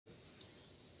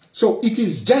So it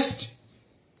is just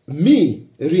me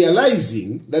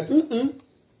realizing that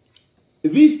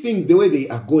these things, the way they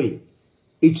are going,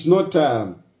 it's not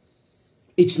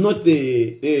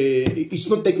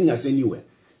taking us anywhere.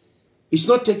 It's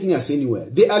not taking us anywhere.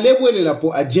 The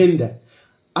Alebwelelapo agenda,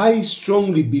 I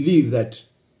strongly believe that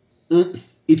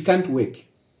it can't work.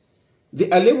 The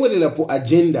Alebwelelapo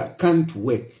agenda can't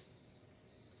work.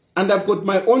 And I've got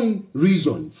my own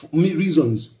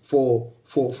reasons for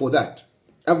that.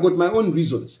 I've got my own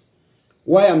reasons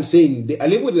why I'm saying the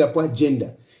Alebwelelapo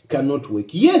agenda cannot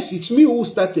work. Yes, it's me who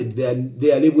started the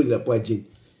Alebwelelapo agenda.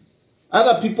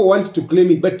 Other people want to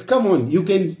claim it, but come on, you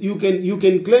can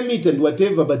claim it and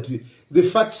whatever, but the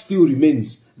fact still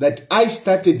remains that I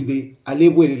started the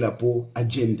Alebwelelapo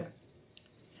agenda.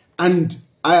 And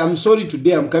I am sorry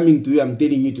today I'm coming to you, I'm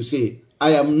telling you to say,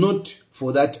 I am not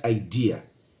for that idea.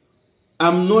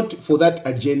 I'm not for that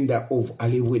agenda of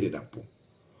Alebwelelapo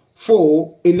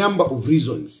for a number of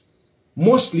reasons.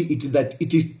 Mostly it's that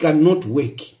it cannot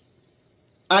work.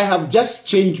 I have just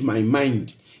changed my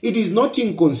mind. It is not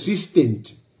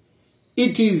inconsistent.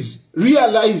 It is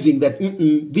realizing that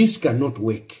this cannot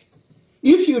work.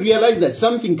 If you realize that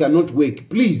something cannot work,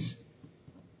 please,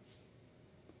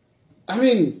 I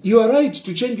mean, you are right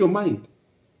to change your mind.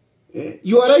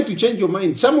 You are right to change your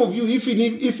mind. Some of you, if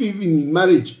even in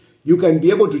marriage, you can be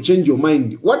able to change your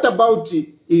mind. What about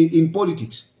in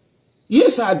politics?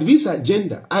 Yes, I had this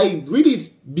agenda. I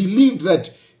really believed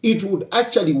that it would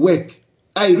actually work.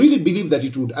 I really believe that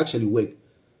it would actually work.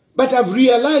 But I've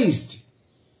realized,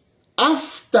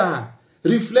 after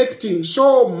reflecting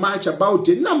so much about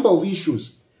a number of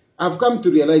issues, I've come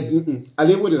to realize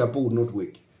Alebwelelapo will not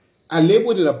work.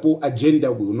 Alebwelelapo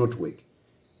agenda will not work.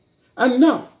 And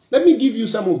now, let me give you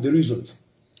some of the reasons.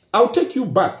 I'll take you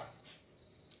back.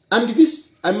 And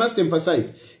this, I must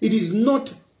emphasize, it is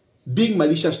not being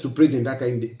malicious to President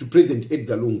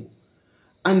Edgar Lungu.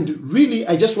 And really,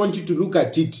 I just want you to look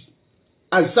at it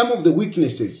as some of the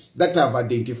weaknesses that I've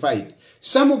identified.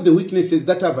 Some of the weaknesses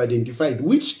that I've identified,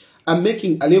 which are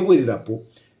making Alebwelelapo,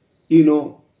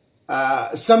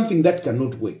 something that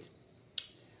cannot work.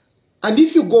 And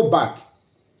if you go back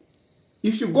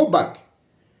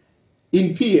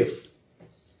in PF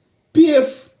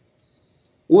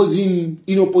was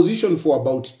in opposition for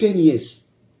about 10 years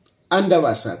under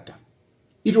Basata.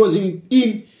 It was in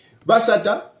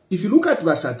Basata. If you look at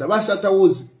Basata, Basata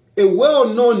was a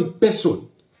well-known person,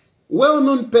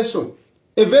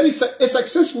 a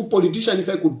successful politician, if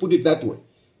I could put it that way.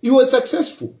 He was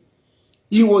successful.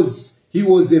 He was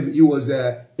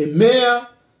a mayor.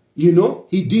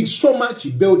 He did so much.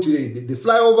 He built the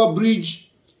flyover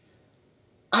bridge,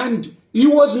 and he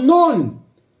was known.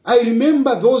 I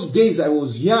remember those days. I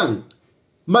was young.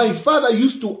 My father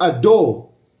used to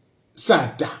adore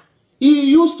Sata.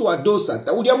 He used to adore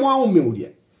Sata.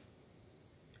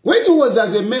 When he was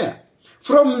as a mayor,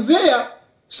 from there,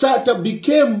 Sata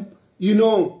became,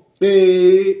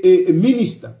 a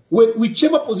minister.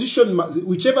 Whichever position,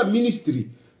 whichever ministry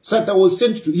Sata was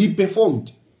sent to, he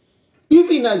performed.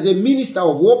 Even as a minister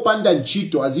of Wopanda and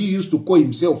Chito, as he used to call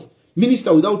himself,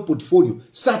 minister without portfolio,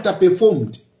 Sata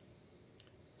performed.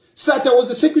 Sata was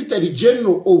the Secretary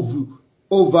General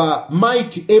of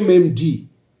Might MMD.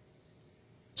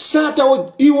 Sata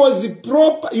was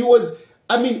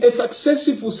a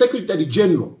successful Secretary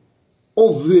General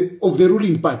of the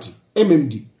ruling party,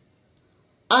 MMD.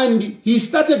 And he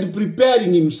started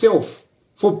preparing himself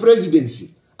for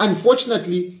presidency.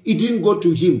 Unfortunately, it didn't go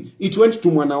to him. It went to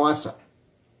Mwanawasa.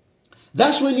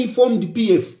 That's when he formed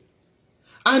PF.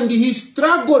 And he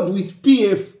struggled with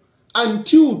PF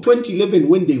until 2011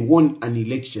 when they won an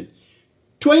election.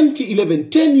 2011,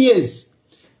 10 years.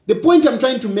 The point I'm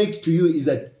trying to make to you is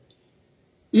that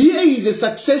he is a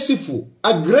successful,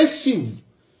 aggressive,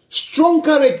 strong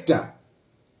character,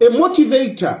 a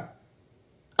motivator,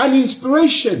 an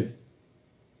inspiration.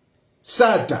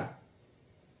 Sata.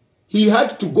 He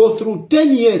had to go through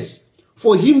 10 years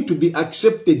for him to be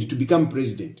accepted to become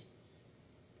president.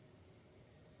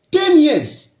 10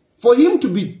 years for him to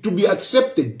be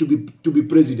accepted to be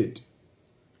president.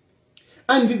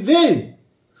 And then,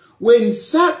 when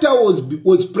Sata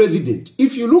was president,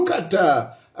 if you look at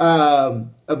Edgar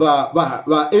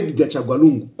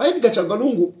Lungu, Edgar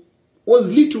Lungu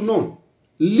was little known,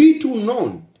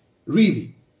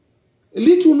 really,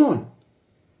 little known.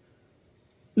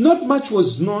 Not much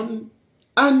was known,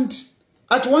 and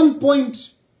at one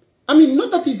point, I mean,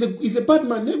 not that he's a bad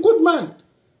man, a good man,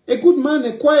 a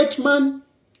quiet man.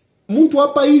 Muntu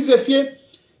hapa izefye.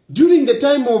 During the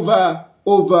time of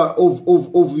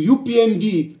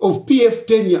UPND, of PF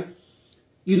tenure,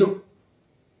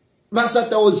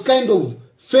 Basata was kind of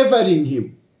favoring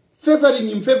him.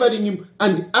 favoring him,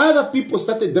 and other people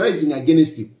started rising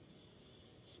against him.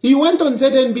 He went on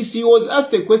ZNBC, he was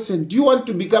asked a question, would you want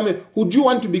to become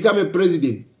a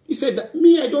president? He said,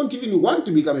 me, I don't even want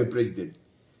to become a president.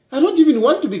 I don't even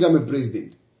want to become a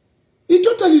president. He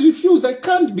totally refused. I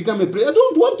can't become a president. I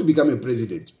don't want to become a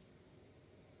president.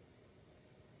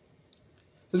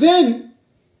 Then,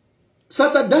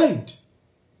 Sata died.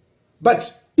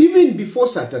 But even before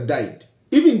Sata died,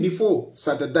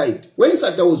 when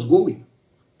Sata was going,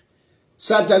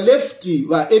 Sata left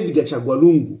Edgar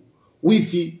Lungu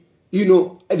with,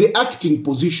 the acting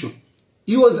position.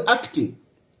 He was acting.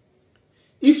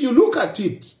 If you look at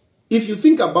it, if you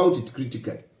think about it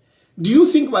critically, do you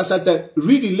think Sata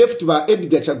really left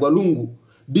Edgar Lungu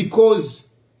because,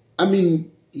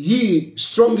 he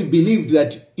strongly believed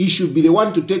that he should be the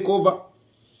one to take over?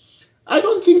 I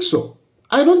don't think so.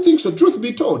 I don't think so. Truth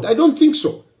be told, I don't think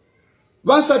so.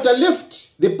 Sata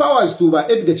left the powers to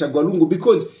Edgar Lungu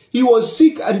because he was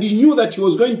sick and he knew that he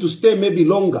was going to stay maybe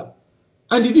longer.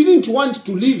 And he didn't want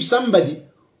to leave somebody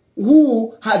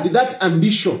who had that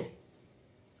ambition,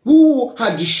 who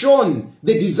had shown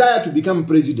the desire to become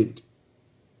president.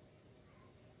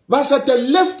 Sata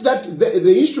left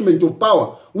the instrument of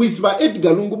power with Edgar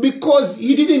Lungu because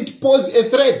he didn't pose a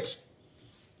threat.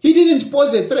 He didn't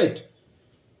pose a threat.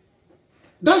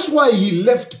 That's why he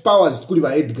left powers to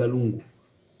Edgar Lungu.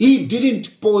 He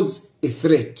didn't pose a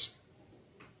threat.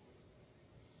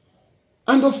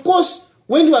 And of course,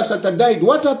 when Sata died,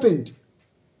 what happened?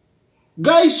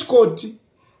 Guy Scott, with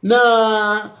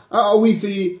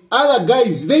the other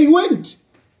guys, they went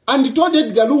and told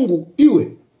Edgar Lungu,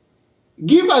 Iwe,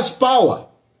 give us power.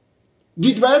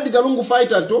 Did Edgar Lungu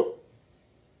fight at all?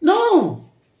 No.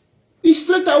 He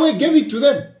straight away gave it to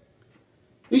them.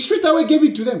 He straight away gave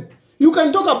it to them. You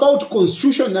can talk about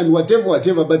constitution and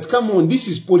whatever, but come on, this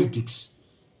is politics.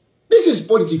 This is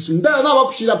politics.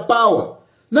 Now power.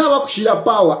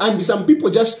 Power. And some people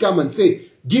just come and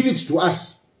say, give it to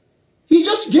us. He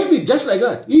just gave it just like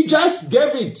that. He just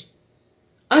gave it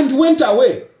and went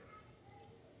away.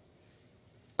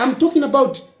 I'm talking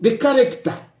about the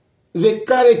character. The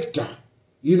character.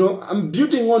 I'm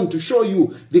building on to show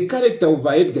you the character of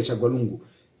Edgar Lungu.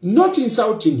 Not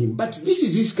insulting him, but this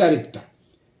is his character.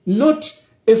 Not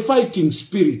a fighting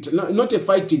spirit, not a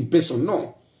fighting person,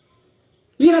 no.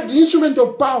 He had the instrument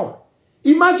of power.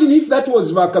 Imagine if that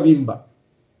was Bakabimba.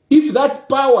 If that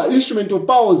power, instrument of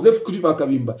power was left to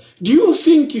Bakabimba. Do you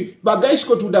think Bagay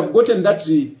Scott would have gotten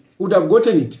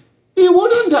it? He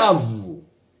wouldn't have.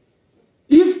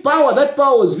 If that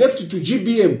power was left to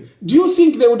GBM, do you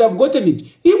think they would have gotten it?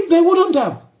 They wouldn't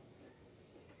have.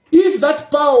 If that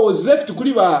power was left to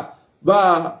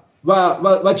you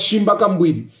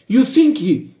think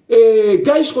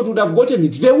Guy Scott would have gotten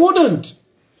it? They wouldn't.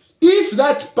 If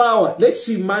that power, let's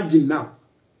imagine now,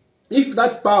 if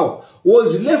that power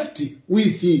was left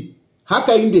with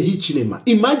Hakainde Hichilema,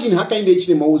 imagine Hakainde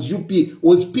Hichilema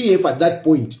was PF at that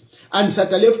point, and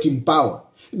Sata left in power.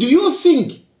 Do you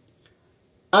think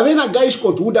Avena Guy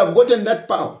Scott would have gotten that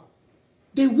power?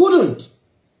 They wouldn't.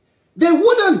 They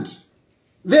wouldn't.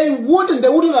 They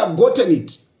wouldn't have gotten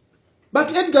it.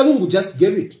 But Edgar Lungu just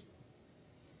gave it.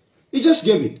 He just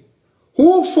gave it.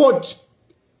 Who fought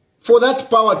for that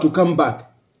power to come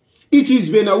back? It is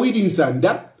Benawidi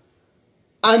Nsanda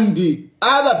and the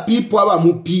other people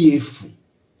abamu PF.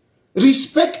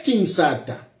 Respecting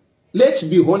Sata. Let's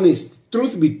be honest,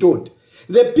 truth be told.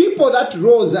 The people that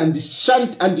rose and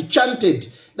chanted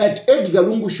that Edgar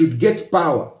Lungu should get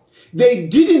power, they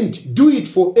didn't do it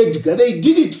for Edgar. They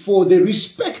did it for the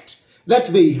respect that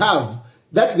they had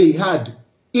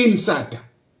in Sata.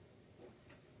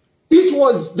 It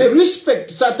was the respect.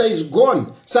 Sata is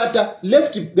gone. Sata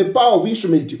left the power of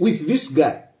instrument with this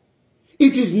guy.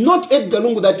 It is not Edgar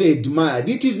Lungu that they admired.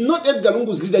 It is not Edgar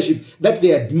Lungu's leadership that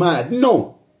they admired.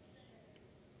 No.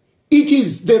 It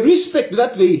is the respect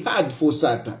that they had for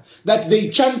Sata that they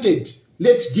chanted,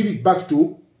 let's give it back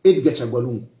to Edgar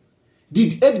Lungu.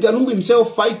 Did Edgar Lungu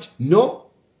himself fight? No.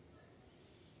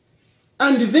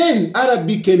 And then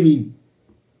RB came in.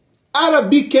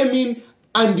 RB came in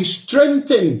and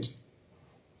strengthened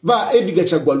by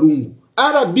Edgar Lungu.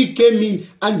 RB came in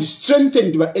and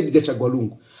strengthened by Edgar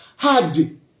Lungu.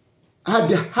 Had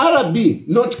RB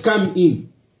not come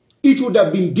in, it would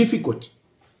have been difficult.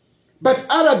 But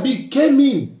RB came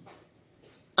in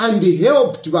and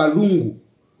helped Lungu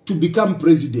to become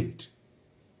president.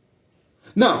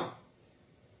 Now,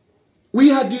 we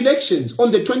had elections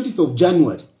on the 20th of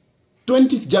January.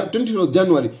 20th of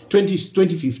January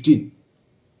 2015.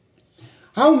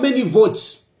 How many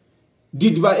votes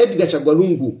did Edgar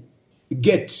Lungu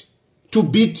get to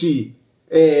beat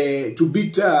HH.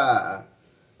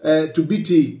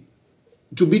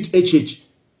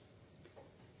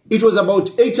 It was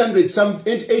about 800 chakut.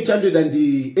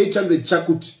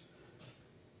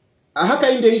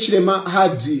 Hakainde Hichilema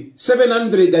had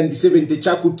 770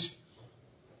 chakut.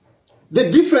 The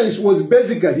difference was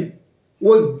basically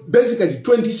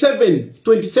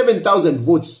 27,000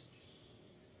 votes.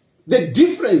 The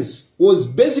difference was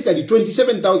basically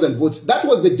 27,000 votes. That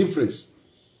was the difference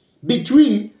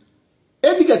between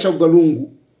Edgar Lungu,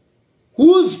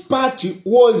 whose party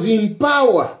was in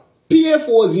power. PF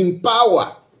was in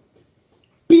power.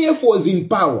 PF was in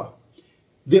power.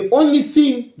 The only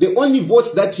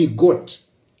votes that he got,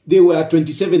 they were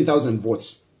 27,000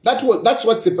 votes. That's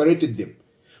what separated them.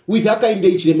 With Hakainde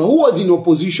Hichilema, who was in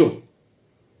opposition.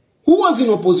 Who was in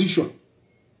opposition.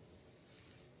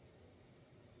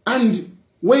 And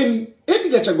when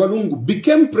Edgar Lungu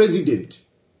became president,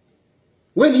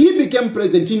 when he became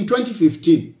president in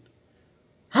 2015,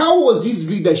 how was his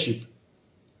leadership?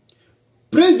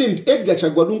 President Edgar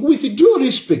Lungu, with due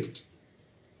respect,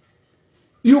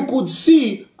 you could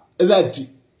see that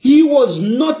he was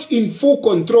not in full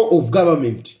control of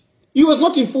government. He was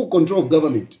not in full control of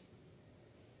government.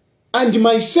 And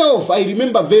myself, I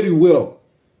remember very well,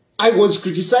 I was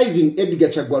criticizing Edgar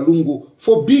Lungu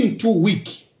for being too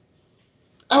weak.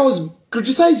 I was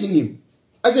criticizing him.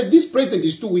 I said, this president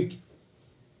is too weak.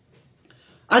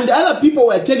 And other people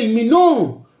were telling me,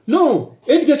 no,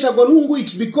 Edgar Lungu,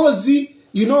 it's because he,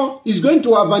 he's going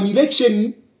to have an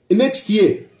election next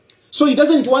year. So he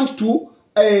doesn't want to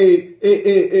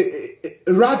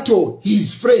rattle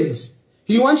his friends.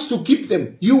 He wants to keep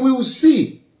them. You will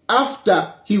see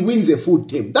after he wins a full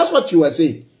term. That's what you were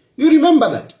saying. You remember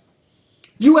that?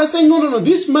 You were saying, no,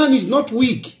 this man is not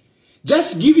weak.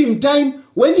 Just give him time.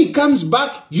 When he comes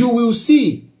back, you will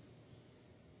see.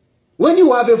 When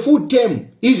you have a full term,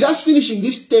 he's just finishing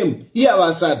this term here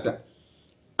Wasata.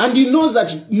 And he knows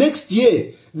that next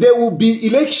year there will be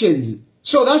elections.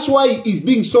 So that's why he's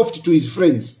being soft to his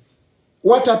friends.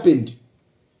 What happened?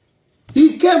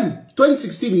 He came,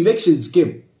 2016 elections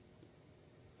came.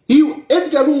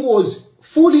 Edgar Lungu was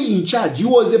fully in charge. He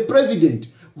was a president,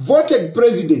 voted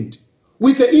president,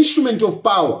 with the instrument of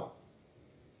power.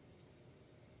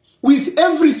 With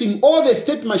everything, all the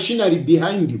state machinery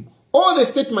behind him. All the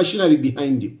state machinery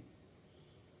behind him.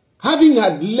 Having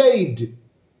had laid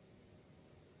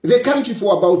the country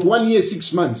for about 1 year,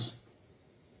 6 months.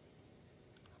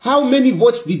 How many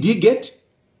votes did he get?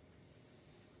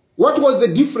 What was the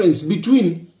difference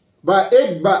between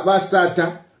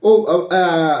Hakainde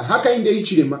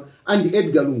Hichilema and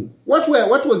Edgar Lungu?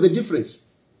 What was the difference?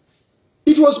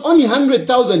 It was only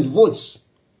 100,000 votes.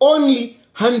 Only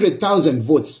 100,000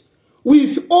 votes.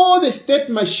 With all the state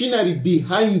machinery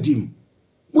behind him.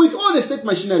 With all the state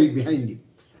machinery behind him.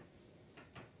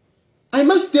 I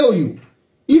must tell you,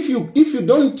 if you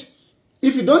don't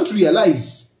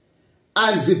realize,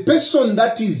 as a person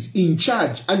that is in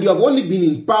charge and you have only been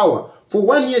in power for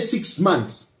 1 year, 6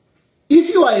 months, if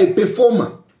you are a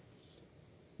performer,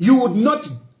 you would not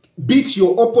beat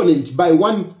your opponent by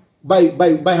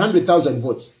 100,000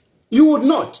 votes. You would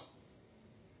not.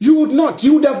 You would not.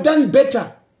 You would have done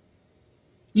better.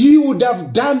 You would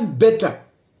have done better.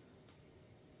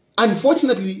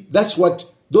 Unfortunately, those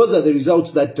are the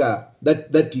results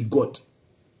that he got.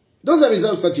 Those are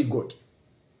results that he got.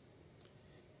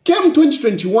 Came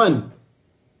 2021,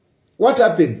 what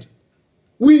happened?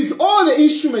 With all the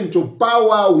instrument of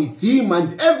power with him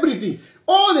and everything,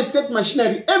 all the state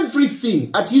machinery,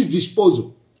 everything at his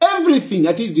disposal. Everything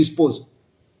at his disposal.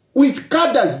 With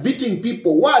cadres beating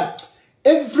people, what?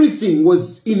 Everything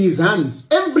was in his hands.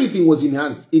 Everything was in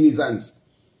his hands.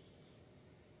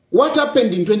 What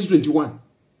happened in 2021?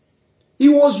 He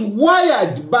was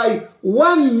wired by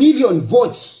 1 million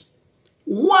votes.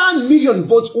 1 million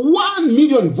votes. 1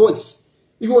 million votes.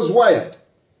 He was wired.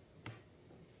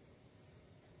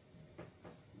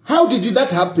 How did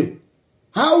that happen?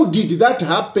 How did that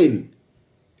happen?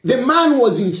 The man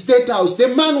was in State House. The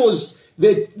man was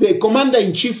the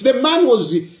commander-in-chief. The man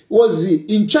was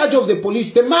in charge of the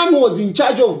police. The man was in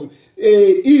charge of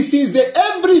ECs.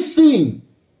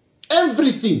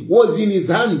 Everything was in his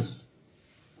hands.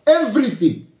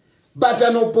 Everything. But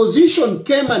an opposition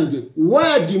came and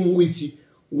wired him with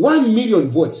 1 million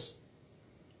votes.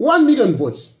 1 million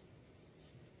votes.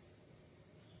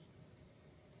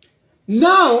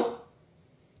 Now,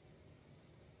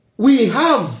 we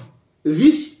have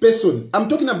this person. I'm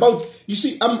talking about, you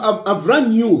see, I've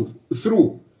run you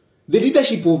through the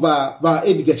leadership of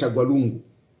Edgar Lungu.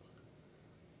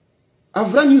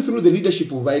 I've run you through the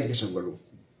leadership of Edgar Lungu.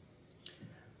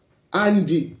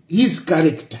 And his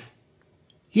character.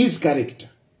 his character.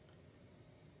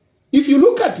 If you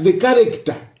look at the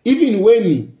character, even when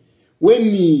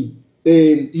he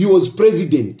was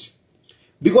president,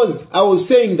 because I was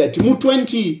saying that in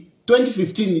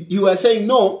 2015, you were saying,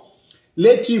 no,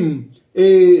 let him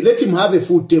have a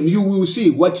full term. You will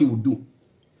see what he will do.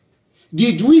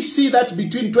 Did we see that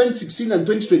between 2016 and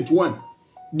 2021?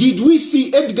 Did we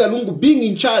see Edgar Lungu being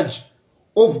in charge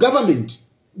of government?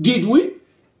 Did we?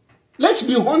 Let's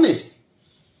be honest.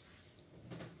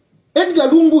 Edgar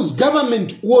Lungu's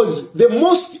government was the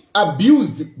most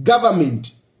abused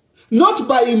government. Not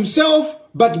by himself,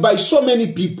 but by so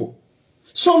many people.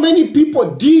 So many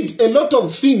people did a lot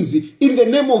of things in the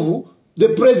name of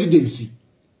the presidency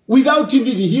without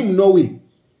even him knowing.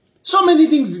 So many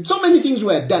things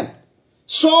were done.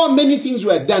 So many things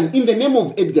were done in the name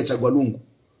of Edgar Lungu.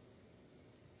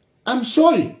 I'm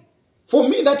sorry. For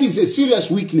me, that is a serious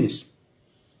weakness.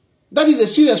 That is a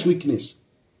serious weakness.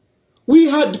 We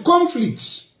had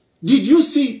conflicts. Did you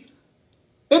see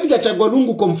Edgar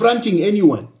Lungu confronting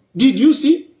anyone? Did you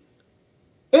see?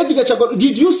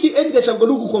 Did you see Edgar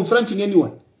Lungu confronting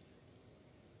anyone?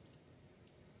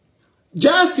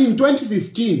 Just in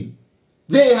 2015,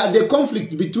 they had a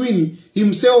conflict between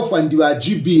himself and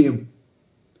GBM.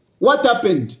 What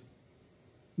happened?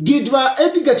 Did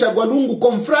Edgar Lungu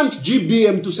confront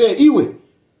GBM to say, Iwe,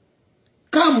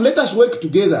 come, let us work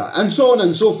together, and so on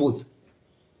and so forth?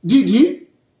 Did he?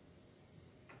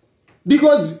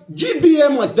 Because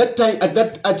GBM at that time, at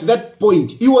that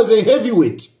point, he was a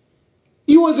heavyweight.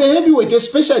 He was a heavyweight,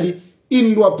 especially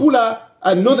in Luapula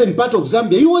and northern part of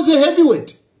Zambia. He was a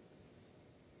heavyweight.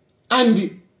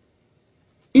 And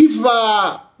if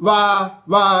Edgar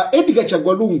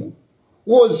Lungu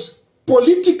was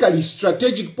politically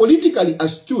strategic, politically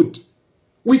astute,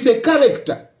 with a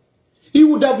character, he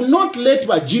would have not let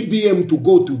GBM to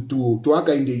go to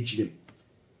Hakainde Hichilema.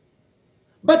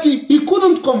 But he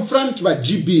couldn't confront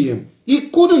GBM. He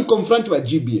couldn't confront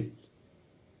GBM.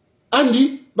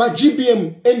 And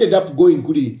GBM ended up going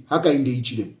to Hakainde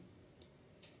Hichilema.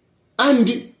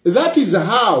 And that is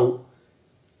how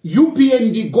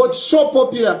UPND got so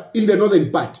popular in the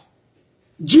northern part.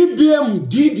 GBM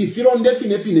did Ifironde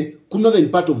fine ku northern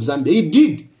part of Zambia. He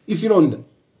did Ifironde.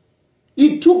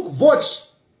 He took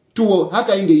votes to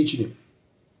Hakainde Hichilema.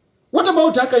 What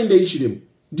about Hakainde Hichilema?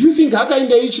 Do you think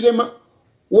Hakainde Hichilema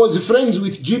was friends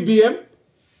with GBM?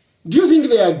 Do you think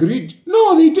they agreed?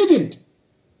 No, they didn't.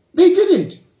 They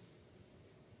didn't.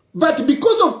 But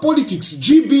because of politics,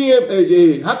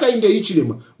 Hakainde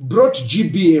Hichilema brought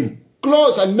GBM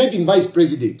close and made him vice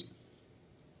president.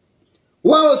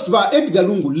 Whilst Edgar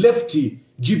Lungu left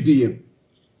GBM.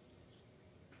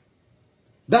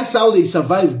 That's how they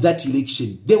survived that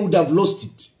election. They would have lost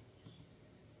it.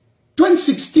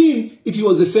 2016, it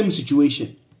was the same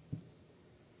situation.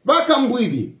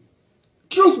 Bakambwidi,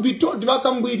 truth be told,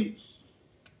 Bakambwidi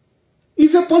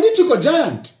is a political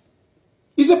giant.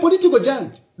 He's a political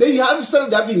giant. They have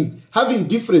started having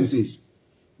differences.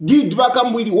 Did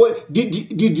Bakambwidi,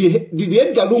 did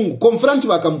Edgar Lungu confront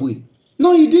Bakambwidi?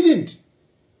 No, he didn't.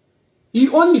 He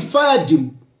only fired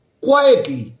him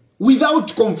quietly,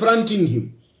 without confronting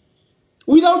him.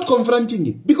 Without confronting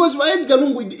him. Because Edgar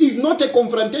Lungu is not a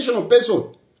confrontational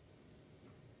person.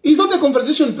 He's not a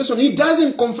confrontational person. He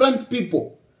doesn't confront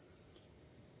people.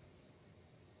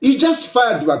 He just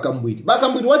fired Bakambwidi.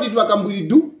 Bakambwidi, what did Bakambwidi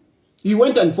do? He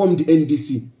went and formed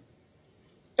NDC.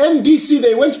 NDC,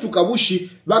 they went to Kabushi.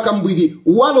 Bakambwidi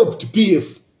walloped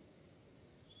PF.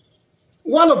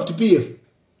 Walloped PF.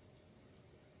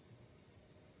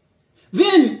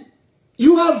 Then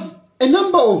you have a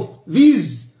number of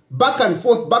these back and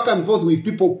forth with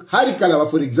people. Harikalaba,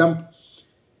 for example.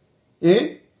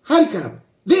 Harikalaba.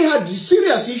 They had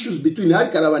serious issues between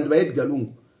Harikalaba and Edgar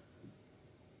Lungu.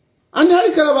 And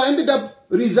Harikalaba ended up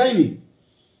resigning.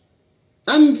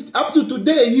 And up to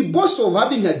today, he boasts of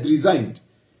having had resigned.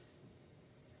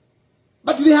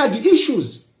 But they had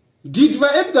issues. Did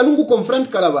Edgar Lungu confront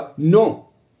Kalaba? No.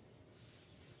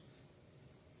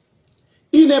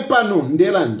 In a pano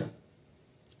Ndelanda.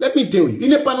 Let me tell you,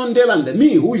 in a pano Ndelanda,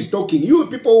 me who is talking, you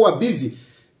people who are busy,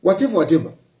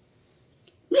 whatever.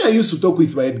 Me, I used to talk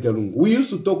with Edgar Lungu. We used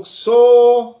to talk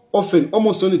so often,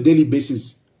 almost on a daily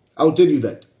basis. I'll tell you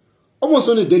that. Almost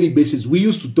on a daily basis, we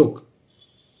used to talk.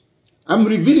 I'm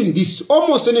revealing this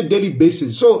almost on a daily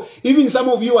basis. So even some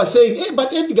of you are saying, hey,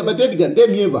 but Edgar,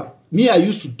 them. Me, I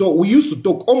used to talk. We used to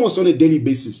talk almost on a daily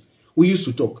basis. We used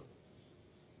to talk.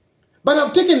 But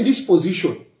I've taken this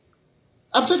position.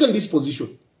 I've taken this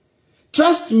position.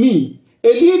 Trust me,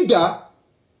 a leader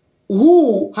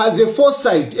who has a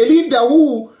foresight, a leader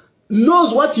who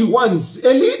knows what he wants,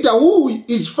 a leader who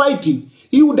is fighting,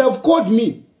 he would have called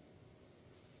me.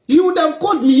 have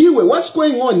called me here. What's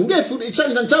going on?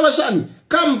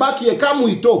 Come back here. Come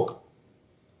we talk.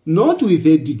 Not with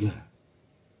Edgar.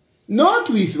 Not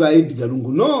with Edgar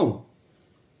Lungu. No.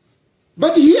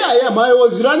 But here I am. I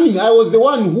was running. I was the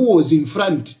one who was in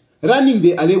front. Running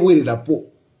the Alebwelelapo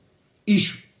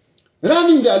issue.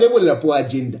 Running the Alebwelelapo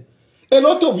agenda. A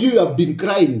lot of you have been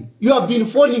crying. You have been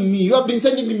phoning me. You have been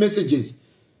sending me messages.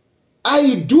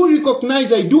 I do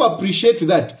recognize, I do appreciate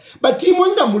that. But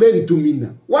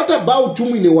what about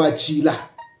Tumine Wachila?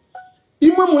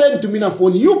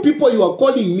 Phone. You people, you are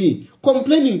calling me,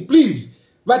 complaining, please.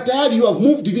 But you have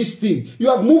moved this thing. You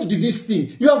have moved this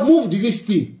thing. You have moved this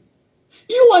thing.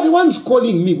 You are the ones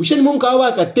calling me. You should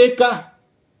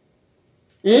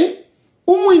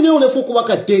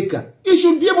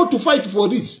be able to fight for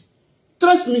this.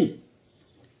 Trust me.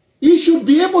 You should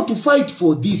be able to fight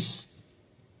for this.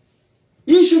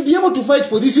 He should be able to fight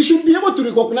for this. He should be able to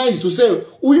recognize, to say,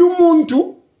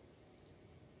 Uyumuntu,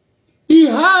 he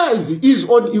has his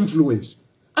own influence.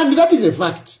 And that is a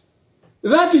fact.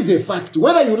 That is a fact.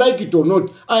 Whether you like it or not,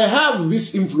 I have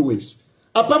this influence.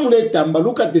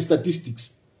 Look at the statistics.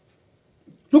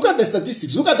 Look at the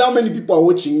statistics. Look at how many people are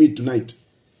watching me tonight.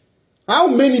 How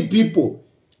many people?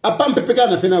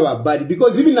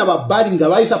 Because even our body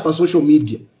in social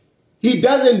media, he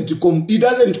doesn't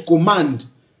command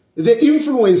the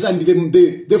influence and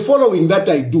the following that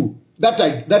I do, that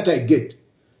I get.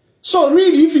 So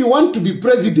really, if you want to be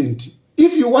president,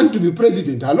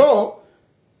 hello,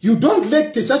 you don't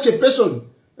let such a person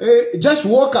just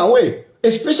walk away,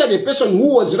 especially a person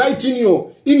who was right in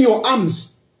your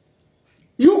arms.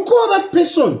 You call that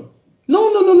person.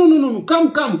 No.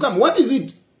 Come. What is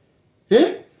it?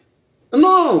 Eh?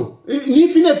 No.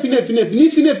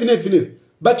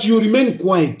 But you remain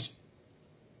quiet.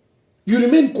 You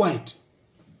remain quiet.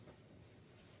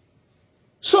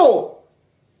 So,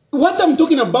 what I'm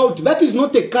talking about, that is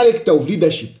not a character of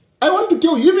leadership. I want to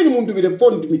tell you, even Mundubile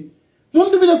phoned me.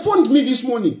 Mundubile phoned me this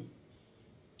morning.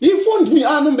 He phoned me,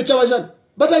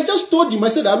 but I just told him, I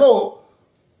said, hello,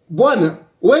 Bwana,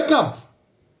 wake up.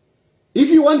 If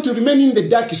you want to remain in the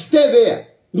dark, stay there.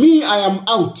 Me, I am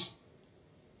out.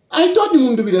 I told him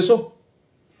Mundubile so.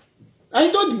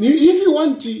 I told him, if you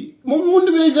want to,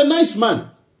 Mundubile is a nice man.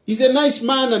 He's a nice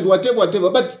man and whatever.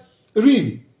 But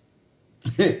really,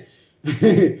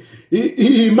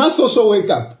 he must also wake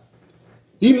up.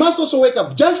 He must also wake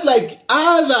up. Just like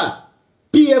other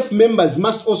PF members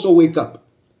must also wake up.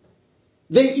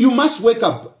 You must wake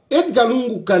up. Edgar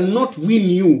Lungu cannot win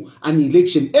you an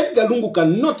election. Edgar Lungu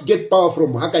cannot get power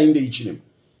from Hakainde Ichilem.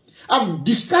 I've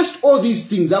discussed all these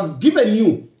things. I've given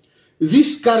you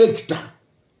this character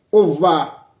of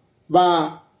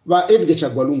Edgar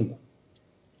Chagwalungu.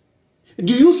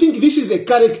 Do you think this is a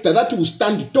character that will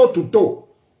stand toe to toe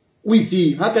with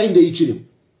the Hakainde Ichilem?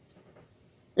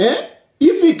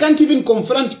 If he can't even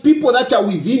confront people that are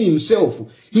within himself,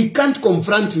 he can't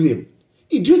confront them.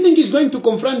 Do you think he's going to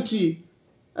confront Hakainde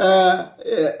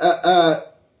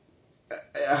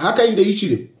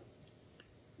Ichilem?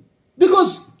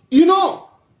 Because, you know,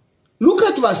 look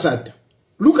at Vasata.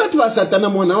 Look at Vasata na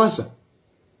Mwanawasa.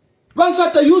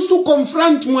 Vasata used to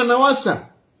confront Mwanawasa.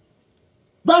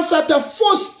 Vasata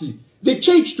forced the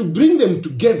church to bring them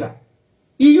together.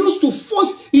 He used to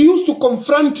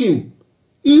confront him.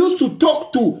 He used to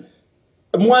talk to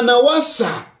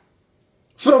Mwanawasa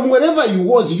from wherever he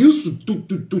was. He used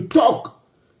to talk.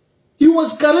 He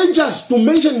was courageous to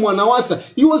mention Mwanawasa.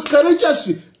 He was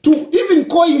courageous to even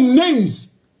call him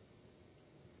names.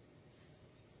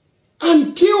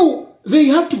 Until they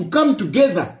had to come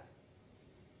together.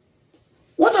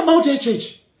 What about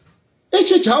HH?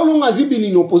 HH, how long has he been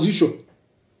in opposition?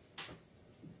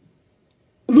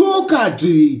 Look at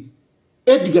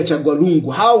Edgar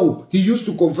Chagwalungu, how he used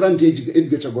to confront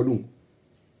Edgar Chagwalungu.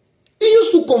 He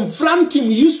used to confront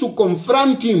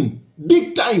him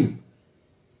big time.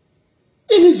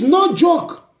 It is no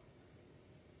joke.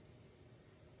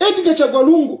 Edgar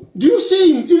Chagwalungu, do you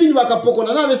see him, even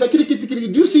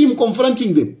do you see him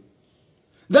confronting them?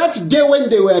 That day when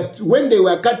they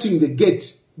were cutting the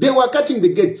gate,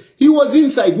 he was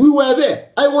inside. We were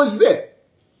there. I was there.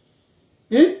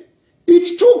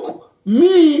 It took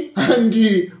me and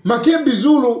Makebi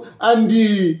Zulu and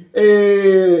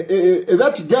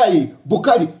that guy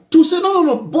Bukari to say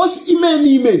no, boss,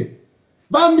 amen.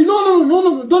 Bambi,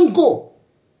 no, don't go.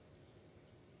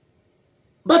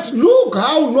 But look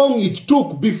how long it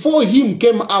took before him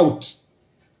came out.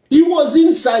 He was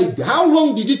inside. How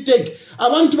long did it take?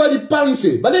 Abantu bali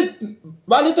panse,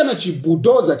 baleta na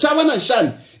chibudoza, chavana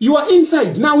shan. You are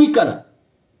inside now, Ikara.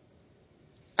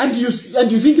 And you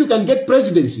think you can get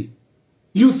presidency?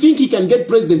 You think he can get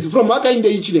presidency from Hakainde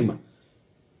Ichilema?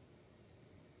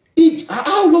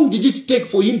 how long did it take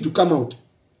for him to come out?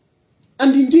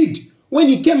 And indeed, when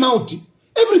he came out,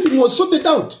 everything was sorted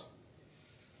out.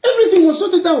 Everything was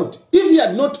sorted out. If he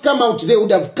had not come out, they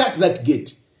would have cut that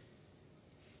gate.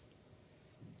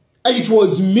 It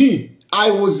was me. I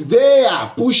was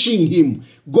there pushing him.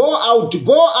 Go out,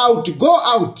 go out, go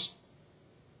out.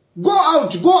 Go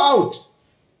out, go out.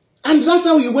 And that's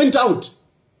how he went out.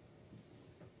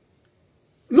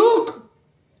 Look,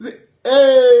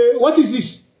 what is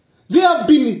this? They have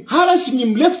been harassing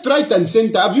him left, right, and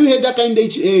center. Have you heard that kind of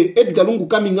Edgar Lungu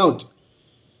coming out?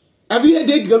 Have you heard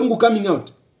Edgar Lungu coming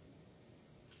out?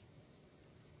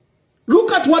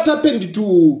 Look at what happened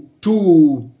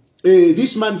to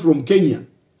this man from Kenya.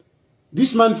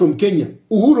 This man from Kenya,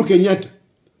 Uhuru Kenyatta.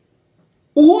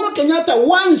 Uhuru Kenyatta,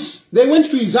 once they went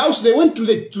to his house, they went to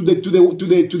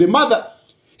the mother.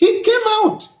 He came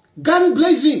out, gun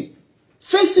blazing,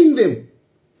 facing them.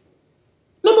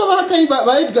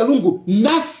 Edgar Lungu,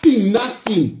 nothing.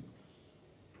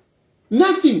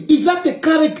 Nothing. Is that the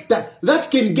character that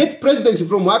can get presidency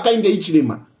from Hakainde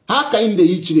Hichilema? Hakainde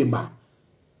Hichilema.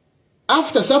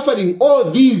 After suffering all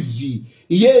these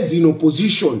years in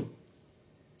opposition,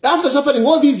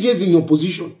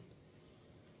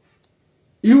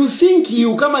 you think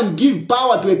you come and give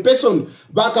power to a person,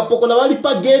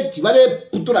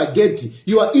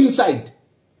 you are inside.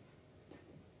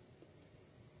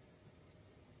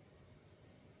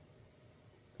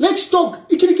 Let's talk.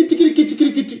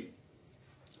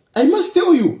 I must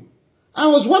tell you, I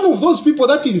was one of those people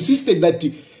that insisted that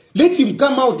let him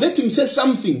come out, let him say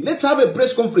something, let's have a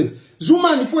press conference.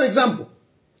 Zuman, for example,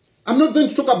 I'm not going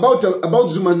to talk about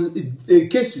Zuman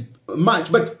case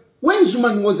much, but when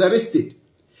Zuman was arrested,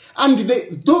 and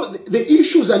the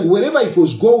issues and wherever it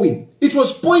was going, it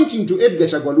was pointing to Edgar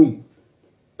Lungu.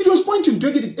 It was pointing to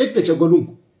Edgar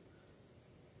Lungu.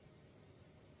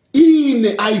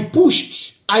 I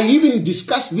pushed. I even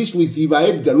discussed this with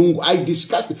Edgar Lungu.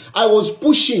 I was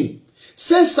pushing.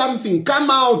 Say something. Come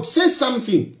out. Say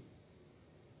something.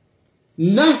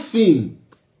 Nothing.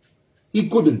 He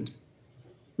couldn't.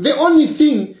 The only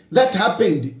thing that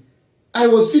happened, I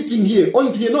was sitting here,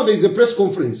 only to hear, no, there is a press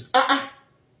conference.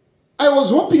 I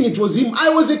was hoping it was him. I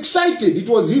was excited it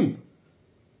was him.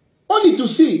 Only to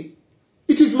see,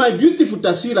 it is my beautiful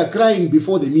Tasila crying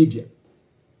before the media.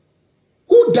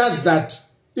 Who does that?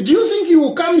 Do you think you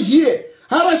will come here,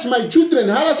 harass my children,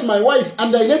 harass my wife,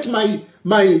 and I let my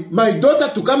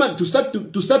daughter to come and to start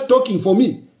talking for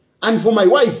me, and for my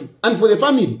wife, and for the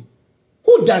family?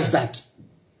 Who does that?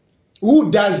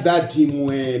 Who does that,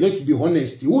 Imwe? Let's be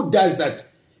honest. Who does that?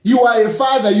 You are a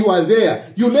father, you are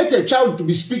there. You let a child to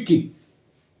be speaking.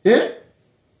 Eh?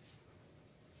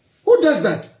 Who does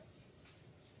that?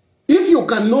 If you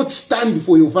cannot stand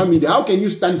for your family, how can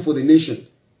you stand for the nation?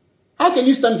 How can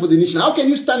you stand for the nation? How can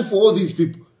you stand for all these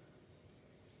people?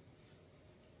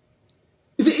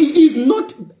 He is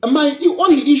not, my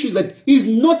only issue is that he is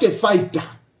not a fighter.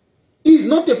 He is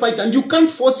not a fighter, and you can't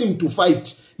force him to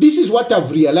fight. This is what I've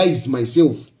realized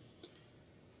myself.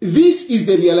 This is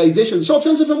the realization. So,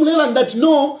 that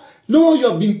no, you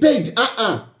have been paid.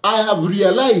 I have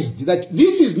realized that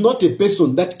this is not a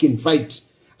person that can fight,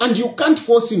 and you can't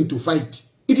force him to fight.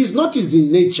 It is not his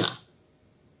in nature.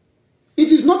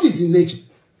 It is not his in nature.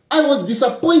 I was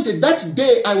disappointed. That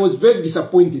day, I was very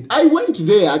disappointed. I went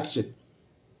there, actually.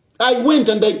 I went,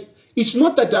 and it's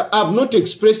not that I have not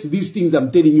expressed these things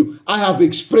I'm telling you. I have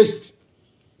expressed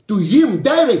to him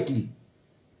directly.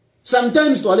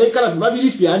 Sometimes to Alekala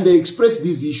and I express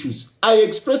these issues. I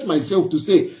express myself to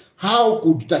say, how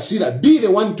could Tasila be the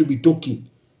one to be talking?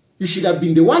 You should have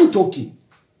been the one talking.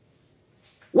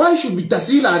 Why should be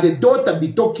Tasila, the daughter,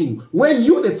 be talking when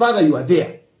you, the father, you are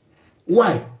there?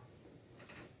 Why?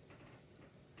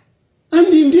 And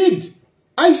indeed,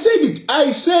 I said it.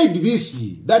 I said this,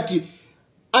 that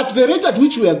at the rate at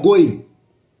which we are going,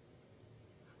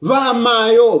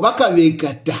 I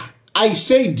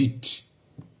said it.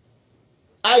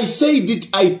 I said it.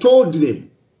 I told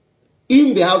them.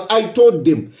 In the house, I told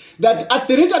them that at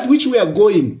the rate at which we are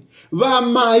going,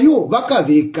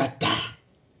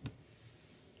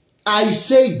 I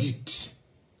said it.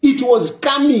 It was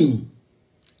coming.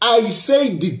 I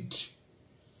said it.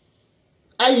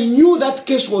 I knew that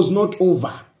case was not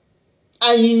over.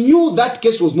 I knew that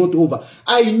case was not over.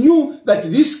 I knew that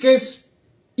this case,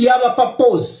 you have a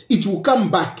purpose. It will come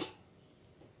back.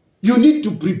 You need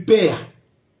to prepare.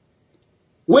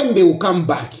 When they will come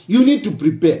back, you need to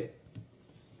prepare.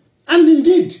 And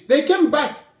indeed, they came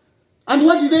back. And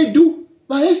what did they do?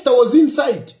 My Esther was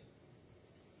inside.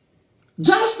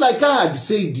 Just like I had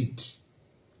said it.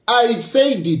 I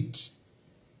said it.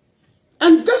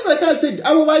 And just like I said,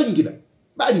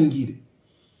 Balingire.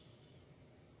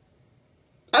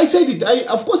 I said it.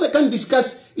 Of course, I can't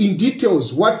discuss in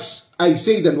details what I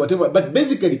said and whatever, but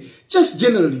basically, just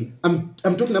generally, I'm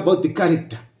talking about the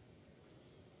character.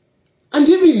 And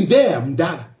even there,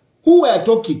 Mdala, who were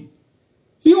talking,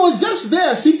 he was just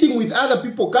there sitting with other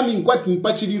people coming,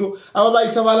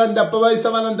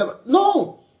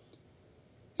 no.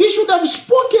 He should have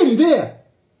spoken there.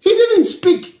 He didn't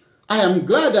speak. I am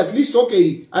glad at least,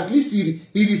 okay, at least he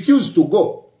refused to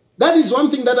go. That is one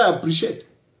thing that I appreciate.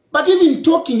 But even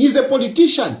talking, he's a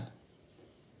politician.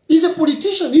 He's a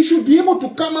politician. He should be able to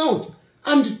come out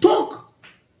and talk.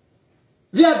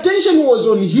 The attention was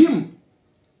on him.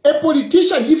 A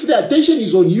politician, if the attention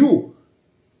is on you,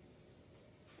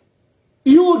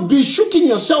 you would be shooting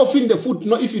yourself in the foot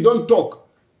if you don't talk.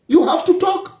 You have to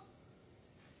talk.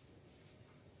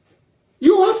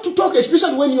 You have to talk,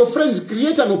 especially when your friends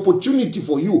create an opportunity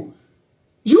for you.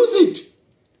 Use it.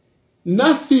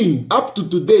 Nothing. Up to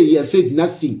today, he has said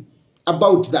nothing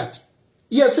about that.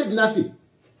 He has said nothing.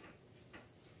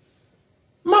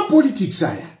 My politics,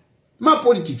 my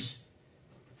politics.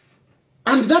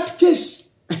 And that case,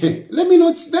 let me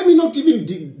not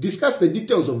even discuss the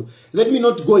details of it. Let me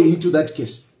not go into that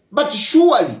case. But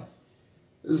surely,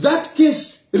 that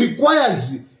case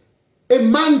requires a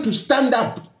man to stand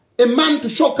up, a man to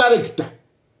show character.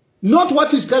 Not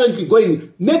what is currently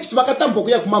going. Next, Vakatampo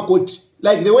kuya kumakoti.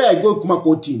 Like the way I go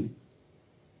kumakoti.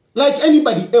 Like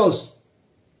anybody else.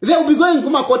 They will be going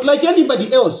kumakoti like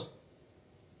anybody else.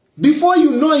 Before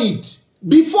you know it,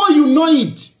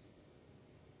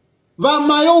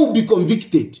 Vamayo will be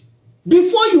convicted.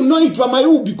 Before you know it,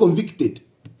 Vamayo will be convicted.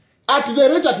 At the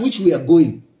rate at which we are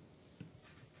going.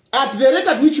 At the rate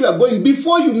at which we are going,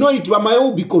 before you know it, Vamayo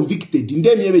will be convicted.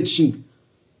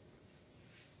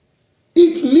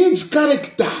 It needs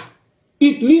character.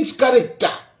 It needs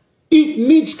character. It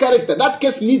needs character. That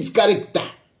case needs character.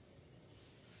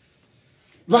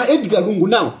 Edgar Lungu,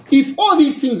 now, if all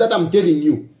these things that I'm telling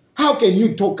you, how can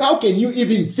you talk? How can you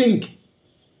even think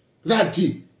that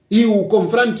he will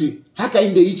confront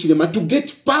Hakainde Hichilema to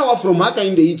get power from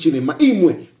Hakainde Hichilema?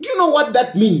 Imwe, do you know what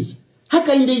that means?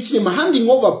 Hakainde Hichilema handing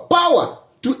over power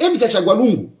to Edgar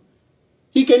Lungu.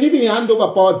 He can even hand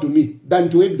over power to me than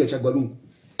to Edgar Lungu.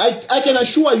 I can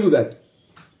assure you that.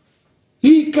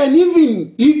 He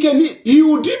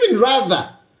would even rather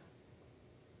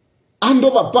hand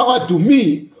over power to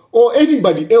me or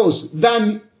anybody else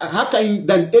than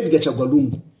Edgar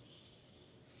Lungu.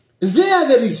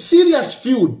 There is serious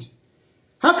feud.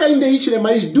 Hakainde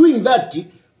Hichilema is doing that,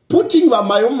 putting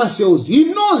my own cells. He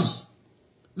knows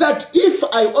that if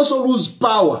I also lose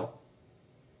power,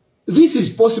 this is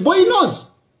possible. He knows.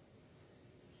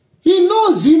 He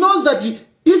knows that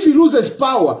if he loses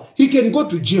power, he can go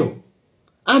to jail.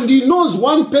 And he knows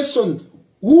one person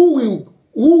who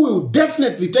will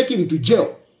definitely take him to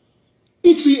jail.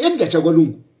 It's Edgar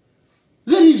Lungu.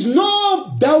 There is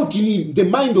no doubt in the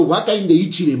mind of Hakainde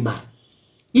Hichilema.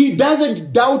 He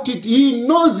doesn't doubt it. He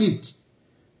knows it.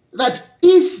 That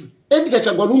if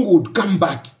Edgar Lungu would come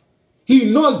back,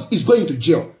 he knows he's going to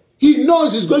jail. He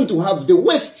knows he's going to have the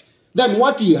worst than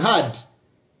what he had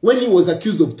when he was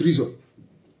accused of treason.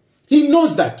 He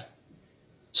knows that.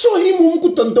 So he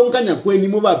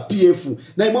PF.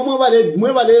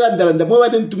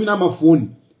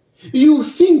 You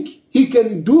think he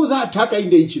can do that,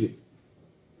 Hakainde Hichilema?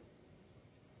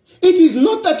 It is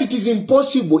not that it is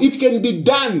impossible. It can be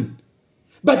done.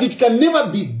 But it can never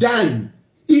be done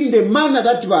in the manner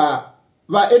that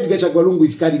Edgar Lungu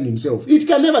is carrying himself. It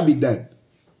can never be done.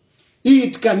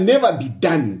 It can never be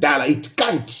done, Dara. It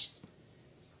can't.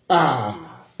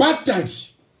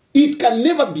 Patterns. It can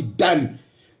never be done.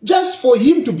 Just for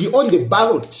him to be on the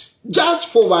ballot. Just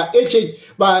for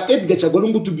Edgar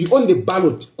Lungu to be on the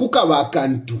ballot. Kukawa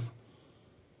can't.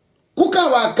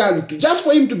 Just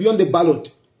for him to be on the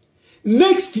ballot.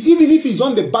 Next, even if he's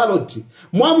on the ballot,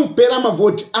 Mwamu Perama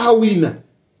vote a winner.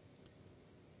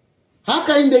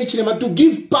 Hakainde Hichilema to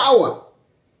give power.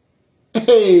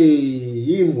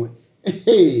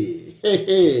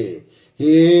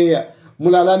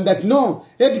 Mulalan that no,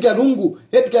 Edgar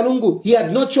Lungu, he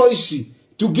had no choice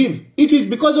to give. It is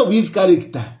because of his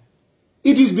character.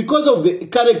 It is because of the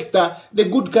character, the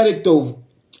good character of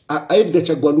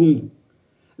Edgar Lungu,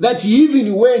 that he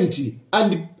even went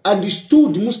and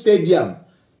stood in the stadium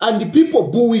and the people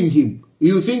booing him.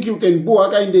 You think you can boo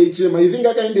Hakainde Hichilema? You think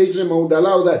Hakainde Hichilema would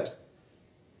allow that?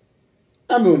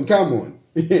 Come on.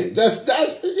 just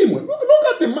him. Look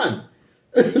at the man.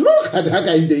 Look at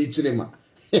Hakainde Hichilema.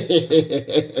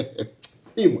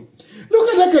 Look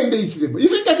at Hakainde Hichilema. You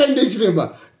think Hakainde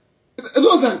Hichilema?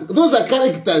 Those are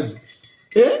characters.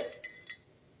 Eh?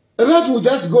 that will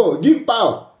just go, give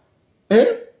power.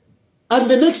 Eh? And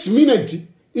the next minute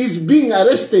is being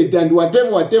arrested and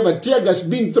whatever, tear gas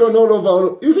being thrown all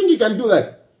over. You think he can do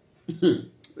that?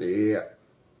 Yeah.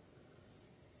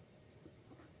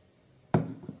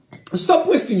 Stop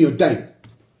wasting your time.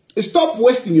 Stop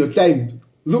wasting your time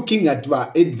looking at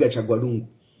Edgar Lungu.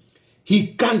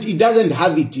 He can't, he doesn't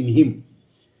have it in him.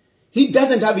 He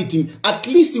doesn't have it in, at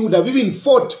least he would have even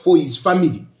fought for his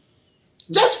family.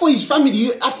 Just for his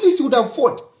family, at least he would have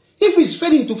fought. If he's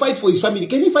failing to fight for his family,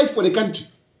 can he fight for the country?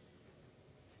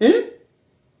 Eh?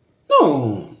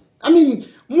 No. I mean,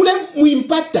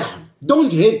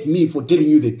 don't hate me for telling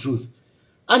you the truth.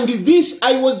 And this,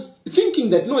 I was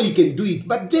thinking that, no, he can do it.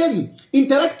 But then,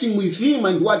 interacting with him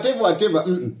and whatever,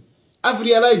 I've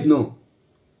realized, no.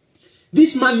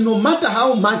 This man, no matter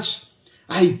how much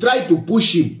I try to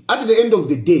push him, at the end of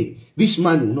the day, this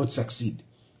man will not succeed.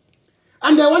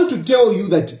 And I want to tell you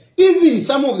that even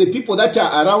some of the people that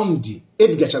are around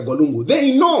Edgar Lungu,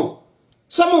 they know.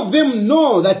 Some of them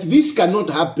know that this cannot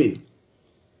happen.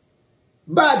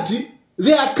 But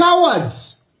they are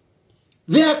cowards.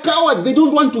 They are cowards. They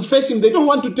don't want to face him. They don't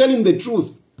want to tell him the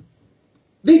truth.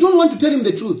 They don't want to tell him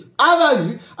the truth.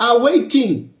 Others are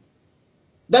waiting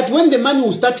that when the money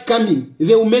will start coming,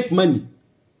 they will make money.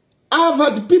 I've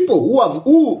had people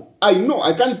who I know,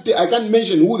 I can't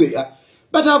mention who they are,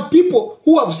 but I have people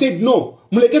who have said no.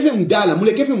 Mulekefe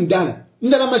mdala.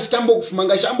 Ndala mashikambo kufuma,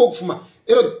 ngashambo kufuma.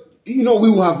 You know, we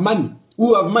will have money. We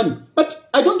will have money. But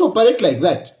I don't operate like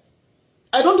that.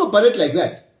 I don't operate like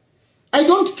that. I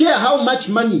don't care how much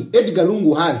money Edgar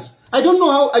Lungu has. I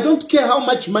don't care how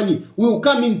much money will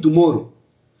come in tomorrow.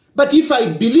 But if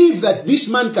I believe that this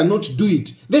man cannot do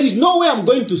it, there is no way I'm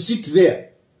going to sit there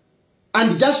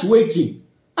and just waiting.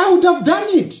 I would have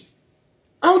done it.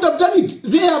 I would have done it.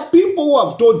 There are people who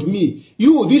have told me,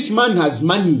 this man has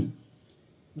money.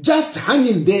 Just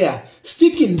hanging there,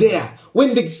 sticking there.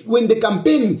 When the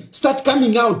campaign starts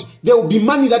coming out, there will be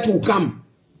money that will come.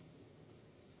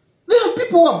 There are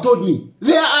people who have told me.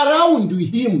 They are around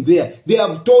with him there. They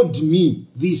have told me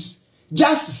this.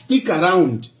 Just stick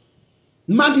around.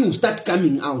 Money will start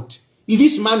coming out. If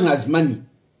this man has money.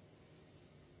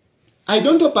 I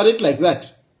don't operate like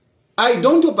that. I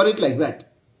don't operate like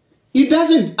that. It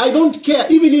doesn't, I don't care.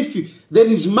 Even if there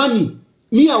is money,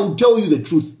 me, I will tell you the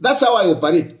truth. That's how I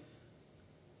operate.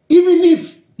 Even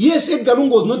if, yes, Edgar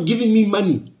Lungu was not giving me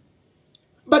money.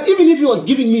 But even if he was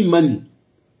giving me money,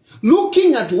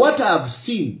 looking at what I have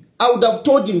seen, I would have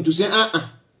told him to say,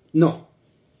 no.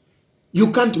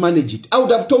 You can't manage it. I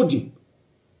would have told him.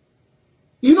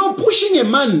 You know, pushing a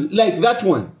man like that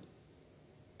one,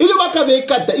 Edgar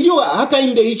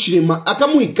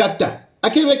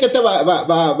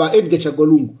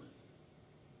Lungu,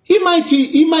 he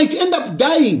might end up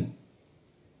dying.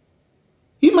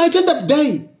 He might end up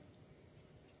dying.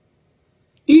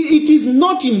 It is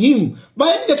not in him.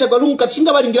 But Edgar Lungu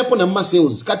katsinga baringira na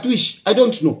Maseos, Katwish, I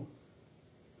don't know.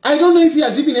 I don't know if he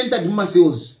has even entered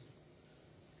Maseos.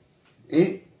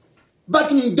 But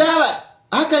Mdala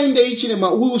haka inde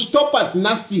ichirema will stop at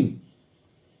nothing.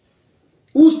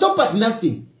 Will stop at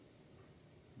nothing.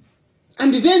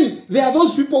 And then there are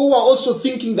those people who are also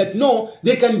thinking that no,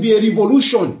 there can be a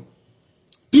revolution.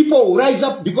 People will rise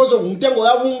up because of Mtengo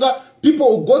Yavunga. People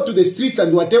will go to the streets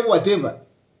and whatever.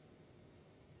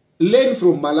 Learn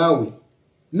from Malawi.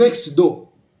 Next door.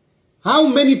 How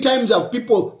many times have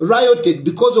people rioted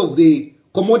because of the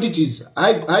commodities,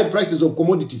 high prices of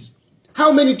commodities?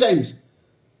 How many times?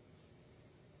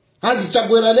 Has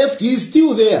Chagwera left? He is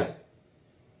still there.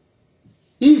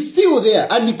 He is still there.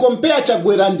 And you compare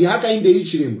Chagwera and the Hakainde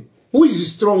Ichirem. Who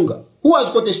is stronger? Who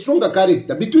has got a stronger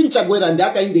character between Chagwera and the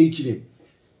Hakainde Ichirem?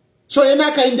 So in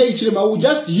Hakainde Ichirem, I will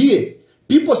just hear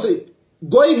people say,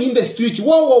 going in the street,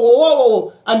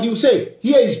 whoa, and you say,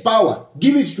 here is power.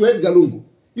 Give it to Edgar Lungu.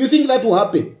 You think that will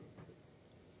happen?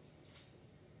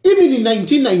 Even in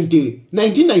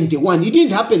 1991, it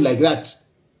didn't happen like that.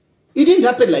 It didn't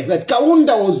happen like that.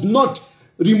 Kaunda was not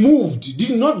removed,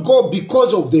 did not go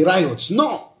because of the riots.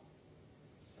 No.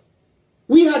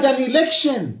 We had an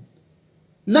election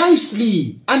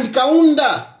nicely, and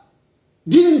Kaunda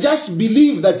didn't just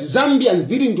believe that Zambians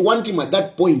didn't want him at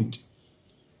that point.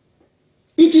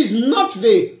 It is not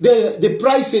the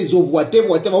prices of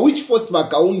whatever which forced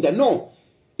Kaunda. No.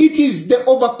 It is the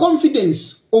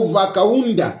overconfidence of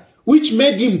Kaunda which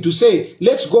made him to say,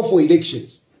 let's go for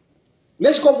elections.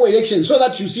 Let's go for elections so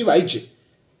that you see Vaiche.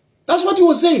 That's what he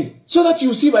was saying. So that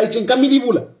you see Vaiche and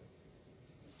Kamilibula.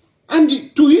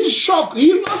 And to his shock,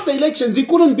 he lost the elections. He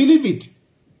couldn't believe it.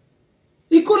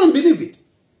 He couldn't believe it.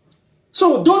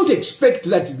 So don't expect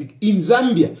that in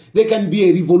Zambia there can be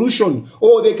a revolution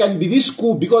or there can be this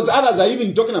coup, because others are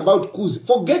even talking about coups.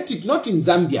 Forget it, not in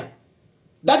Zambia.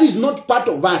 That is not part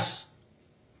of us.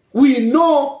 We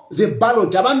know the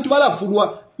ballot.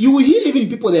 You will hear even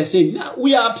people there saying, nah,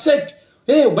 we are upset,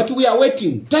 hey, but we are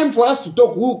waiting. Time for us to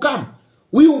talk. We will come.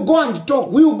 We will go and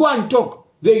talk. We will go and talk.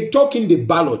 They talk in the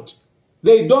ballot.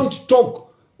 They don't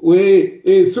talk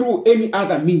through any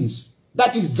other means.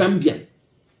 That is Zambian.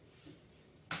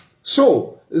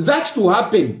 So that to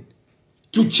happen,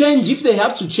 to change, if they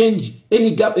have to change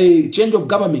any change of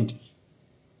government,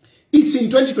 it's in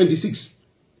 2026.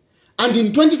 And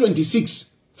in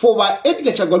 2026, for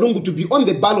Edgar Lungu to be on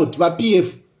the ballot,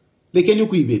 PF,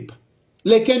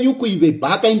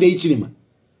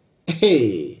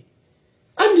 hey.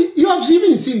 And you have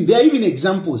even seen, there are even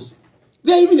examples.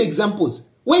 There are even examples.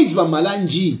 Where is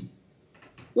Vamalanji?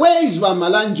 Where is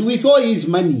Vamalanji with all his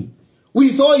money?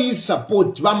 With all his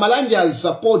support? Vamalanji has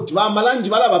support. Vamalanji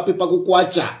vala vapepa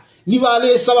kukwacha. Ni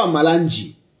vale sawa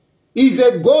Vamalanji. He's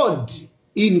a god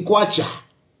in Kwacha.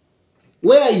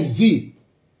 Where is he?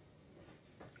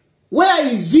 Where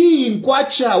is he in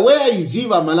Kwacha? Where is he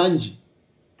Vamalanji?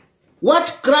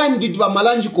 What crime did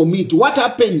Vamalanji commit? What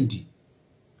happened?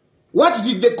 What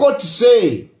did the court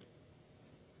say?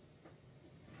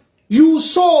 You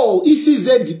saw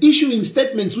ECZ issuing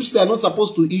statements which they are not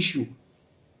supposed to issue.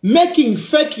 Making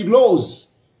fake laws.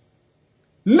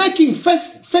 Making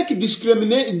fake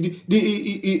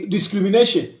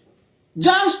discrimination.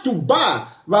 Just to bar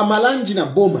Vamalanji na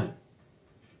boma.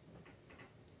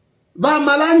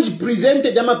 Vamalanji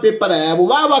presented ama paper yabo.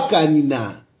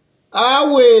 Vawakanina.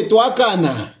 Awe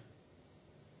tuakana.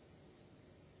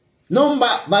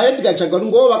 Nomba ba Edgar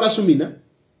Lungu wakasumina.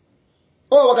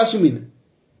 Wakasumina.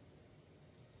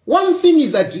 One thing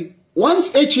is that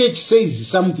once HH says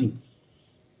something,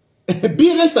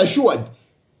 be rest assured,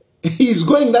 he is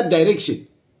going that direction.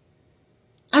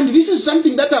 And this is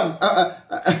something that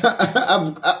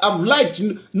I've liked,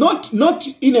 not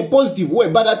in a positive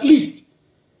way, but at least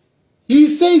he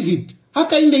says it.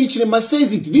 Hakainde Hichilema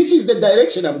says it. This is the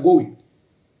direction I'm going.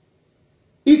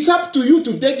 It's up to you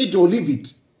to take it or leave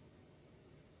it.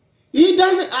 He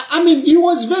doesn't, I mean, he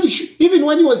was very, even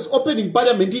when he was opening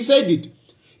parliament, he said it.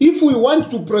 If we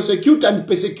want to prosecute and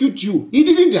persecute you, he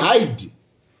didn't hide.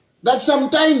 That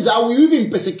sometimes I will even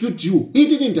persecute you. He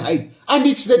didn't hide. And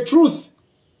it's the truth.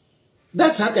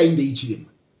 That's Hakainde Hichilema.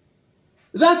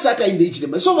 That's Hakainde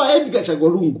Hichilema. So for Edgar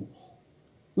Lungu,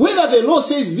 whether the law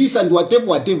says this and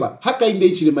whatever, Hakainde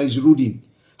Hichilema is ruling.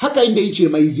 Hakainde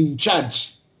Hichilema is in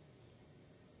charge.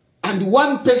 And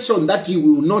one person that he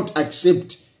will not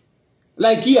accept,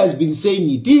 like he has been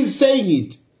saying it, he is saying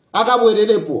it.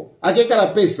 Alebwelelapo,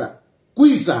 akekala pesa,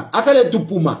 kuisa, akale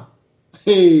tupuma.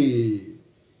 Hey.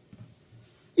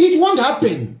 It won't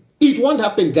happen. It won't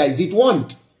happen, guys. It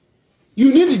won't.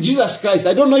 You need Jesus Christ.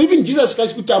 I don't know, even Jesus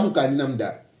Christ kutamuka ni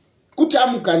namda.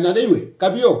 Kutamuka na dewe,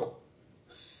 kabiyoko.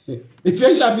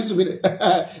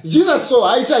 Jesus so,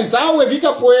 I say, sawe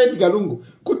vika poe Lungu.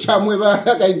 Kutamwe ba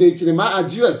Hakainde Hichilema.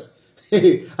 Jesus.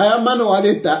 Aya mano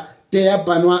waleta, teya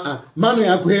panwa, mano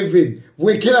ya heaven.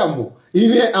 Wekelamo.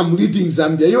 I'm leading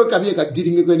Zambia. You can ka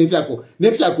dealing with Nefyako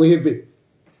heaven.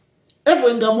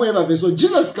 So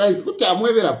Jesus Christ, pa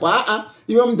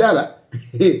mdala.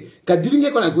 Heaven.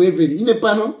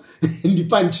 Pano in the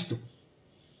punch.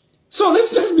 So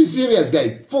let's just be serious,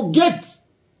 guys. Forget.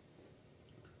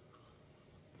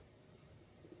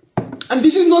 And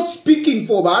this is not speaking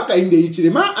for Hakainde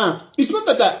Hichilema. It's not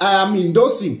that I am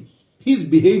endorsing his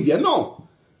behavior. No.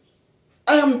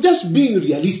 I am just being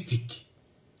realistic.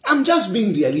 I'm just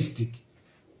being realistic.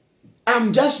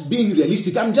 I'm just being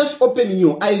realistic. I'm just opening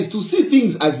your eyes to see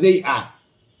things as they are.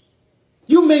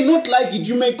 You may not like it.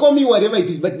 You may call me whatever it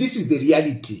is, but this is the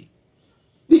reality.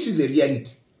 This is the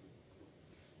reality.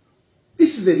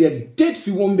 This is the reality. Ted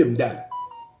Fiwombe mdala.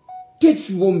 Ted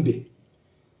Fiwombe.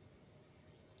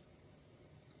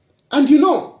 And you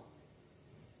know,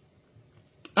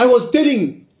 I was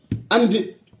telling, and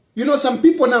you know, some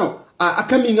people now are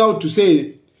coming out to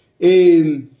say,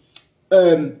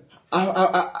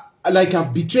 like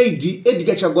I've betrayed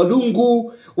Edgar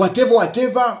Lungu,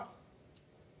 whatever.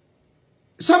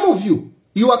 Some of you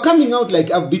are coming out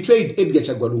like I've betrayed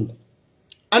Edgar Lungu.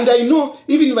 And I know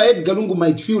even Edgar Lungu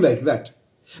might feel like that.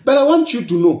 But I want you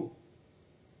to know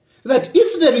that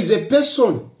if there is a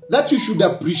person that you should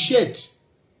appreciate,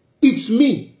 it's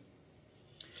me.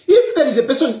 If there is a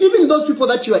person, even those people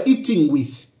that you are eating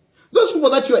with, those people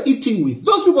that you are eating with,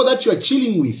 those people that you are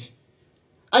chilling with,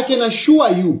 I can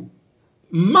assure you,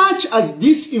 much as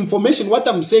this information, what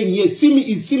I'm saying here, is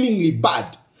seemingly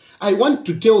bad, I want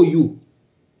to tell you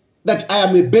that I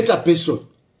am a better person.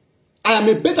 I am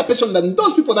a better person than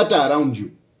those people that are around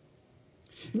you.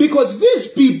 Because these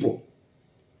people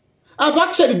have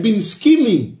actually been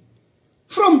scheming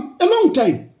from a long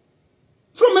time.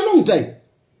 From a long time.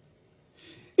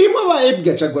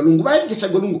 Edgar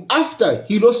Lungu, after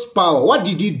he lost power, what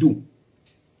did he do?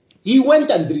 He went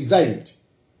and resigned.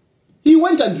 He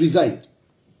went and resigned.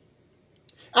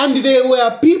 And there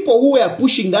were people who were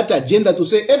pushing that agenda to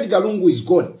say, Edgar Lungu is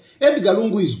gone. Edgar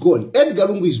Lungu is gone. Edgar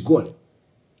Lungu is gone.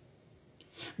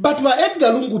 But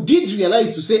Edgar Lungu did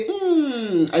realize to say,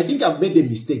 I think I've made a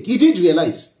mistake. He did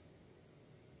realize.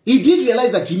 He did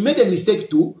realize that he made a mistake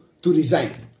to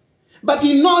resign. But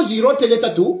he knows he wrote a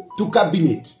letter to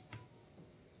cabinet.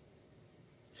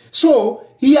 So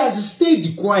he has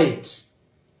stayed quiet.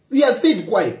 He has stayed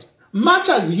quiet. Much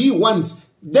as he wants,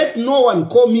 let no one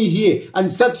call me here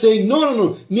and start saying,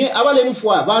 no. Let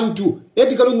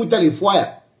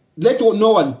no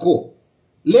one call.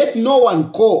 Let no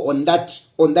one call on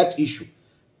that issue.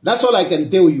 That's all I can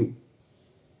tell you.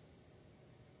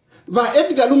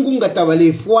 Edgar Lungu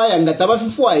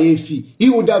he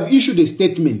would have issued a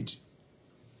statement.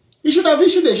 He should have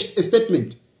issued a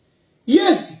statement.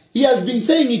 Yes, he has been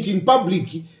saying it in public.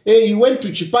 He went to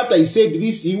Chipata, he said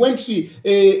this. He went to,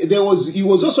 he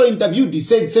was also interviewed, he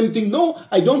said something. No,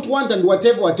 I don't want, and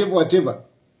whatever.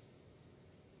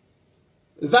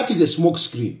 That is a smoke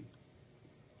screen.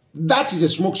 That is a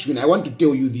smoke screen. I want to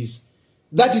tell you this.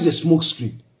 That is a smoke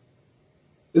screen.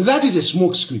 That is a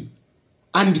smoke screen.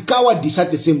 And cowardice at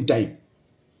the same time.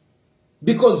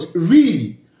 Because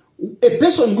really, a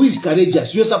person who is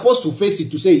courageous, you're supposed to face it,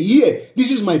 to say, yeah,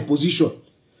 this is my position.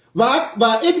 But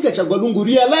Edgar Lungu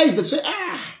realized that, say,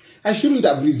 I shouldn't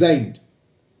have resigned.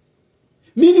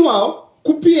 Meanwhile,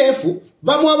 PF,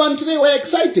 they were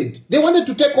excited. They wanted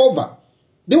to take over.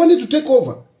 They wanted to take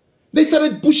over. They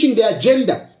started pushing the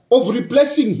agenda of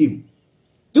replacing him.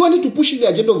 They wanted to push the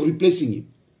agenda of replacing him.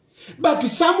 But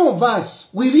some of us,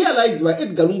 we realized that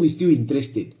Edgar Lungu is still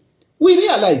interested. We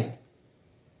realized.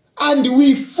 And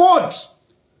we fought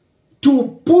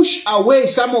to push away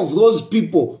some of those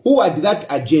people who had that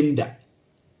agenda.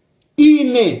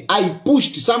 I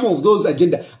pushed some of those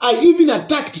agenda. I even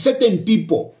attacked certain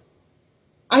people.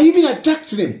 I even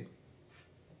attacked them.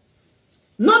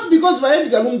 Not because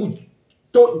Edgar Lungu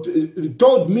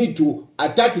told me to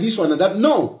attack this one and that.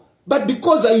 No. But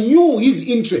because I knew his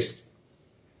interest.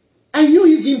 I knew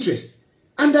his interest.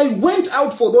 And I went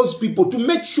out for those people to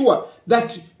make sure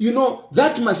that, you know,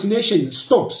 that machination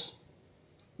stops.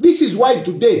 This is why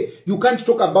today you can't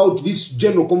talk about this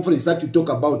general conference that you talk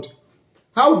about.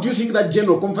 How do you think that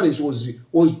general conference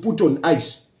was put on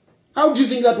ice? How do you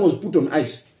think that was put on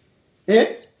ice?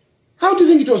 Eh? How do you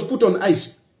think it was put on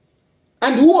ice?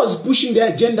 And who was pushing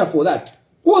the agenda for that?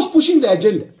 Who was pushing the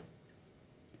agenda?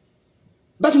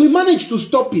 But we managed to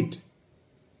stop it.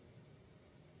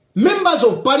 Members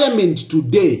of parliament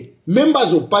today,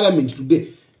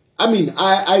 I mean,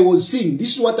 I was seeing,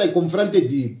 this is what I confronted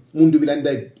the Mundubile, and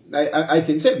I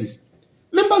can say this.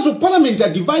 Members of parliament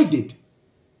are divided.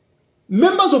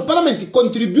 Members of parliament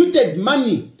contributed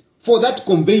money for that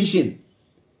convention,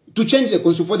 to change the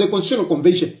constitution, for the constitutional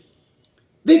convention.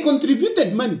 They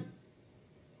contributed money.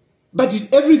 But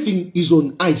everything is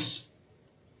on ice.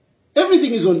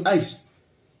 Everything is on ice.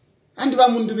 And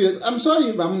Bamundubile, I'm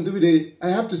sorry, Bamundubile, I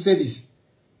have to say this.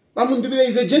 Bamundubile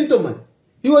is a gentleman.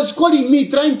 He was calling me,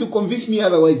 trying to convince me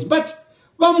otherwise. But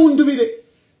Bamundubile,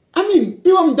 I mean, do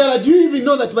you even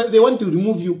know that they want to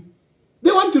remove you?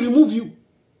 They want to remove you.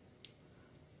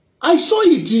 I saw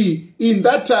it in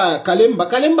that Kalemba.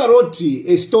 Kalemba wrote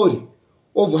a story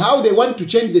of how they want to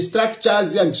change the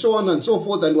structures and so on and so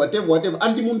forth and whatever.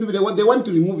 And they want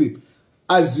to remove him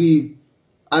as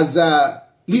a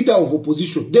leader of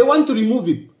opposition. They want to remove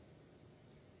him.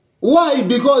 Why?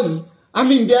 Because, I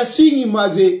mean, they are seeing him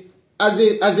as a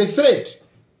threat.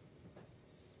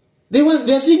 They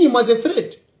are seeing him as a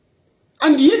threat.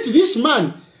 And yet this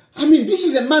man, I mean, this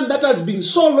is a man that has been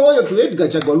so loyal to Edgar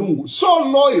Lungu, so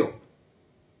loyal.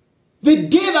 The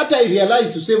day that I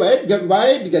realized to say, Edgar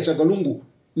Lungu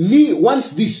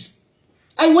wants this,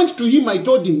 I went to him, I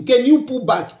told him, can you pull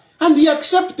back? And he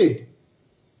accepted.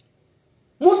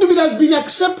 Mundubile has been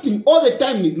accepting all the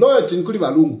time, loyalty in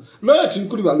Lungu, loyalty in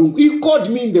Lungu. He called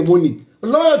me in the morning.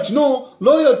 Loyalty, no,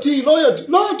 loyalty,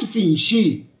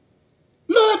 Finchi.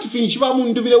 Loyalty, Finchi,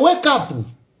 Mundubile, wake up.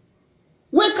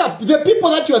 Wake up. The people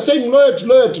that you are saying loyalty,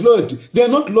 they are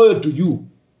not loyal to you.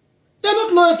 They are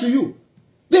not loyal to you.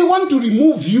 They want to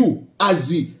remove you as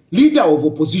the leader of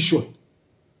opposition.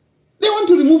 They want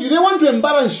to remove you. They want to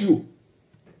embarrass you.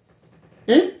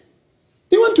 Eh?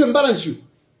 They want to embarrass you.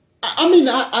 I mean,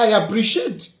 I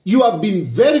appreciate you have been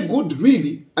very good,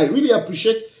 really. I really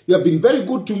appreciate you have been very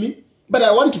good to me. But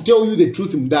I want to tell you the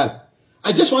truth, Mdala.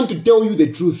 I just want to tell you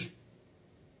the truth.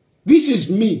 This is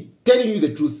me telling you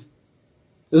the truth.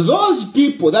 Those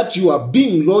people that you are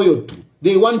being loyal to,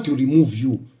 they want to remove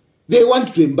you. They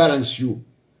want to embarrass you.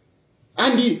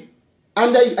 And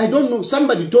I don't know,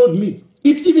 somebody told me,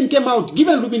 it even came out,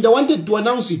 Given Lubinda wanted to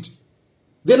announce it.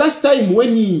 The last time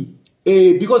when he,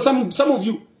 because some of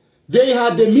you, they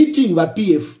had a meeting with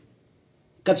PF,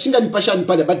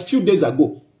 but a few days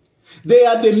ago. They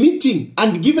had a meeting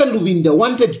and Given Lubinda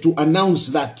wanted to announce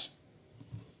that.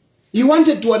 He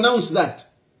wanted to announce that.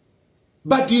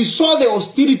 But he saw the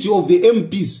hostility of the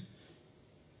MPs.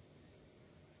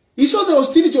 He saw the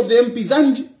hostility of the MPs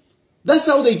and that's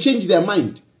how they changed their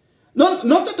mind. Not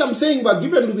that I'm saying that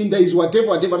Given Lubinda is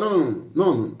whatever.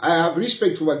 No. I have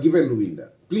respect for Given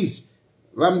Lubinda. Please.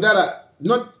 Vamdara,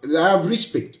 I have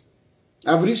respect.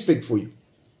 I have respect for you.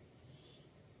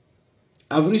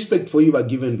 I have respect for you,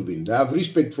 Given Lubinda. I have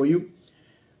respect for you.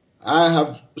 I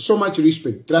have so much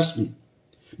respect, trust me.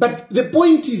 But the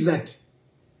point is that,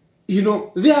 you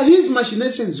know, there are these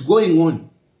machinations going on.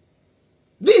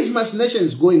 These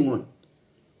machinations going on.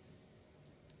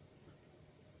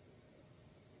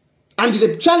 And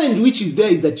the challenge which is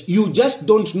there is that you just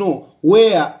don't know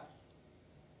where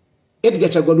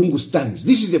Edgar Lungu stands.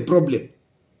 This is the problem.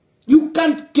 You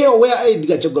can't tell where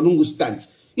Edgar Lungu stands.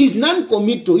 He's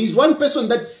non-committal. He's one person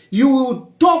that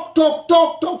you talk,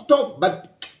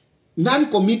 but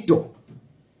non-committal.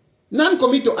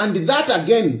 Non-committal. And that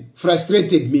again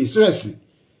frustrated me, seriously.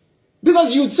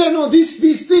 Because you'd say, no, this,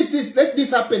 let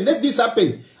this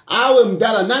happen. I am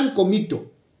non-committal.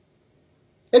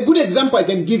 A good example I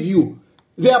can give you,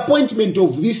 the appointment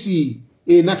of this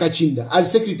Nakachinda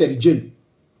as Secretary General.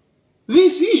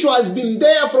 This issue has been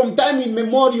there from time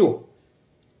immemorial.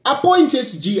 Appoint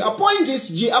SG, appoint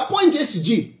SG, appoint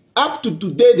SG. Up to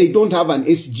today, they don't have an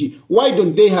SG. Why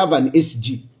don't they have an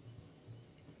SG?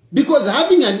 Because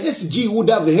having an SG would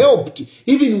have helped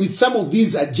even with some of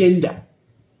these agenda.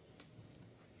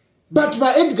 But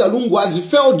Edgar Lungu has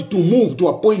failed to move to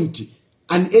appoint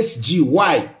an SG.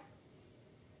 Why?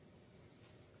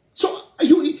 So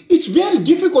it's very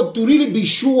difficult to really be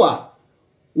sure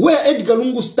where Edgar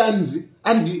Lungu stands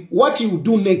and what he will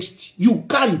do next. You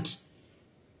can't.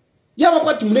 You are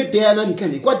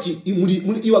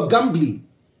gambling.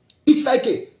 It's like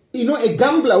a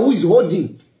gambler who is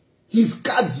holding his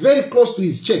cards very close to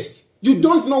his chest. You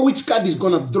don't know which card is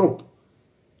gonna drop.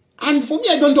 And for me,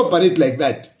 I don't operate like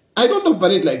that. I don't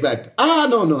operate like that.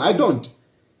 No, I don't.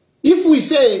 If we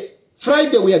say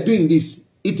Friday we are doing this,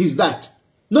 it is that.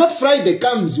 Not Friday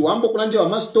comes, you ambo kulanje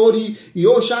wa story,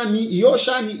 Yoshani.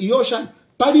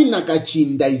 Pali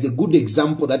Nakachinda is a good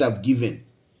example that I've given.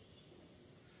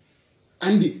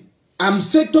 And I'm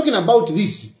talking about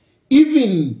this.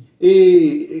 Even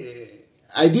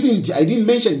I didn't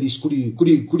mention this Brian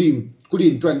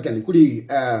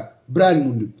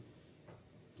Mundu.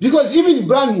 Because even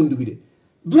Brian Mundu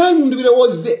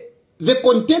was the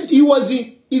content. He was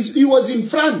in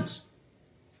front.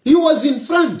 He was in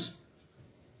front.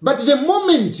 But the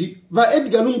moment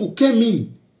Edgar Lungu came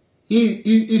in,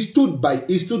 he stood by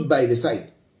the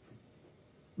side.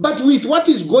 But with what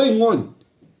is going on,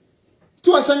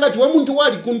 you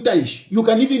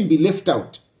can even be left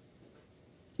out.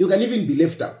 You can even be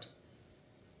left out.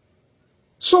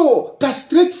 So, the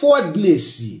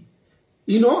straightforwardness,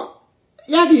 you know,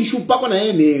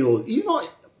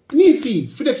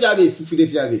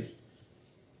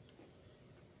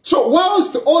 so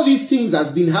whilst all these things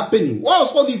have been happening,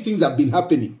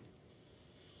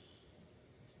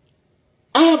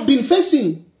 I have been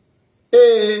facing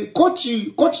court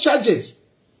charges.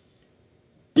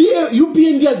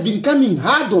 UPND has been coming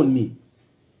hard on me.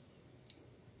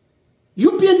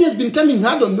 UPND has been coming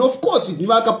hard on me. Of course, it's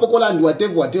Pokola and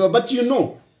whatever. But you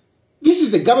know, this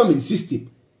is a government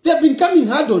system. They have been coming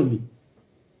hard on me.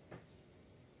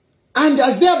 And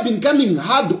as they have been coming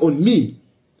hard on me,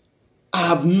 I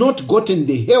have not gotten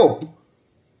the help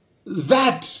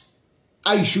that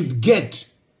I should get.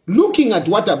 Looking at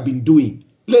what I've been doing,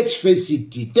 let's face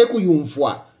it,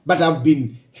 but I've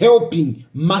been helping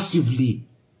massively.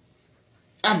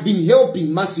 I've been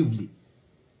helping massively.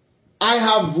 I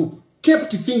have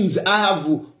kept things. I have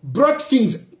brought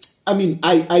things. I mean,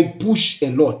 I push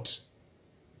a lot.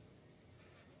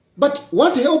 But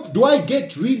what help do I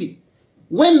get really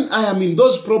when I am in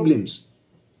those problems?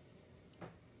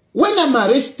 When I'm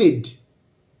arrested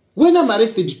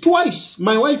twice,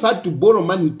 my wife had to borrow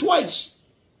money twice.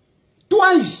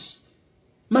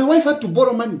 My wife had to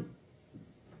borrow money.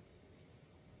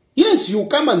 Yes, you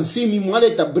come and see me,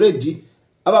 mwaleta bread,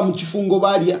 aba mchifungo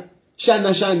baria,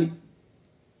 shana shani.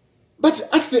 But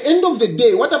at the end of the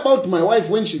day, what about my wife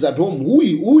when she's at home?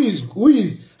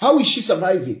 How is she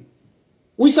surviving?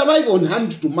 We survive on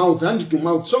hand to mouth.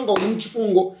 Songa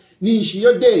mchifungo, ni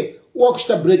shiyo day,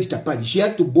 wakshta bread tapadi. She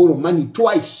had to borrow money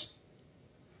twice.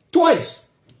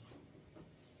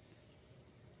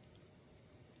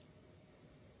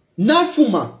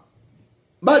 Nafuma.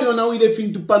 Bali on our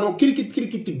thing to pano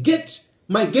kirikit gate.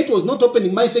 My gate was not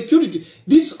opening. My security.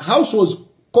 This house was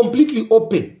completely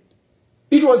open.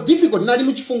 It was difficult.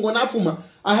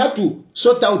 I had to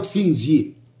sort out things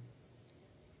here.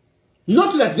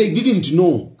 Not that they didn't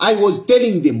know. I was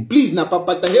telling them, please,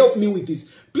 Napapata, help me with this.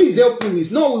 Please help me with this.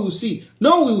 No, we will see.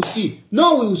 No, we will see.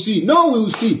 No, we will see. No, we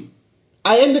will see.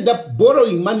 I ended up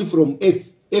borrowing money from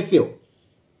Ethel.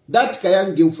 That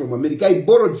Kayan girl from America. I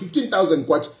borrowed 15,000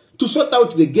 kwacha to sort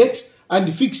out the gate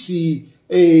and fix some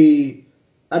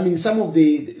of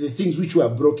the things which were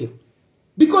broken.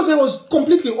 Because I was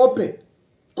completely open.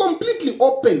 Completely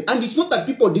open. And it's not that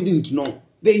people didn't know.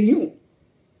 They knew.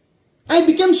 I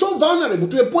became so vulnerable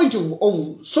to a point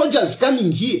of soldiers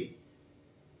coming here.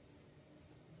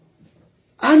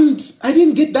 And I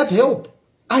didn't get that help.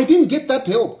 I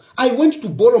went to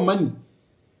borrow money.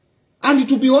 And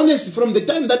to be honest, from the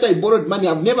time that I borrowed money,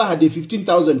 I've never had a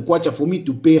 15,000 kwacha for me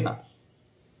to pay her.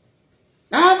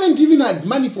 I haven't even had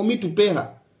money for me to pay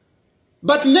her.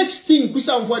 But next thing,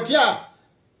 kusamfuatia,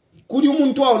 could you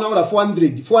muntu wa unaura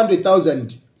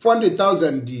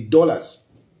 $400,000?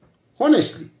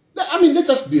 Honestly. I mean, let's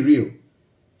just be real.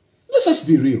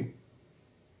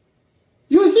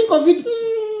 You think of it,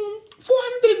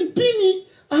 400 penny,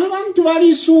 I want to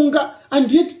worry sunga,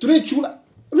 and yet trechula.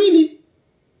 Really?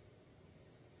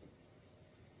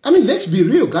 I mean, let's be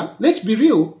real, huh? Let's be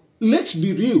real.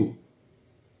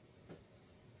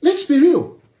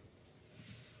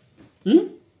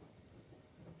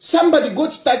 Somebody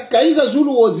got stuck. Kaiser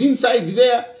Zulu was inside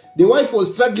there. The wife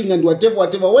was struggling and whatever.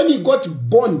 When he got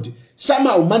bond,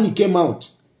 somehow money came out.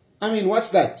 I mean,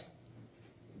 what's that?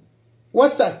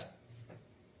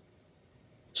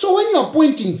 So when you're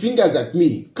pointing fingers at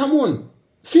me, come on,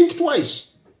 think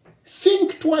twice.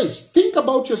 Think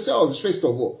about yourselves, first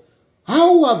of all.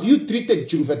 How have you treated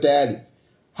Chilufatayali?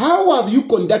 How have you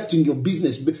conducting your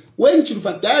business? When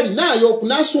Chilufatayali, na yo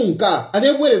nasunka,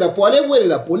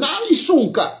 Alebwelelapo, na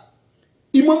isunka.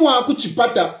 Imamu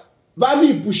akuchipata,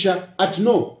 vami pusha at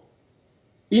no.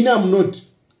 Inam not.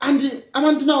 And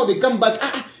now they come back.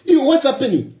 What's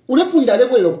happening?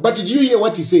 But did you hear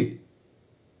what he said?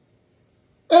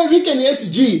 Rick and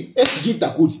SG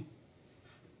Takudi.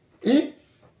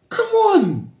 Come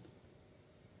on.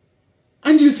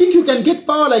 And you think you can get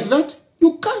power like that?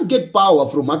 You can't get power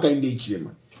from Hakainde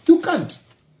Hichilema. You can't.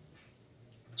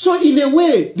 So in a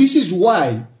way, this is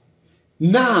why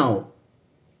now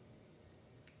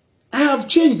I have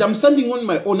changed. I'm standing on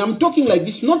my own. I'm talking like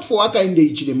this, not for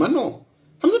Hakainde Hichilema. No.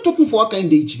 I'm not talking for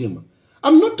Hakainde Hichilema.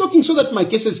 I'm not talking so that my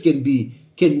cases can be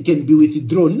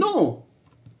withdrawn. No.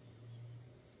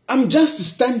 I'm just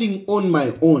standing on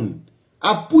my own.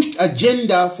 I've pushed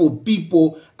agenda for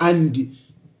people, and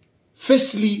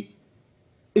firstly,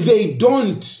 they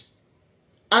don't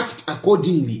act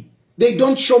accordingly. They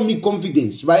don't show me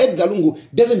confidence. But Edgar Lungu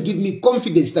doesn't give me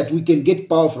confidence that we can get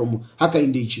power from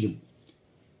Hakainde Hichilema.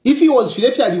 If he was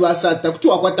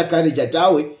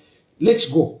let's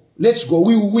go.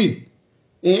 We will win.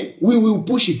 We will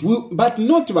push it. But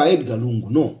not by Edgar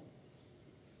Lungu.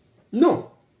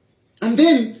 No. And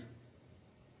then,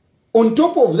 on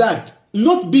top of that,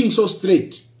 not being so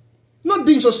straight.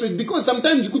 Because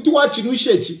sometimes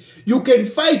you can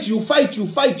fight.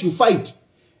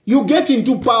 You get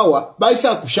into power by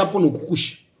kushapo no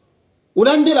kukushi.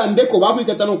 Urandela ndeko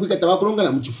wakuikata no kuikata wakulonga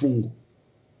na mchifungo.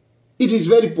 It is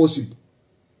very possible.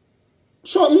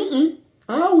 So,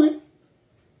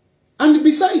 and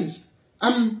besides,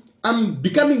 I'm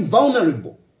becoming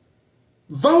vulnerable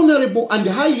and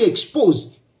highly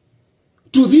exposed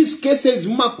to these cases,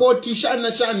 Makoti,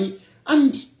 Shani,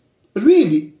 and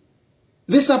really,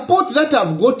 the support that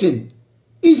I've gotten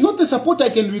is not the support I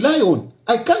can rely on.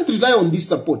 I can't rely on this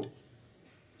support.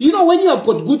 You know, when you have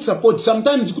got good support,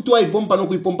 sometimes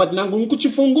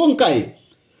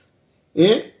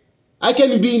I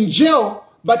can be in jail,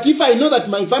 but if I know that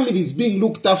my family is being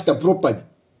looked after properly,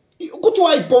 you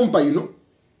know.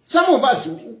 Some of us,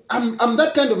 I'm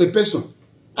that kind of a person.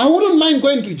 I wouldn't mind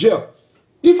going to jail.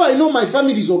 If I know my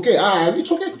family is okay,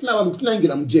 it's okay to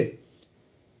jail.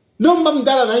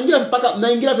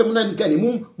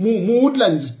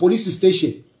 Woodlands police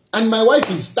station, and my wife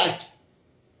is stuck.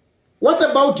 What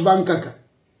about Bangkaka?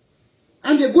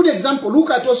 And a good example,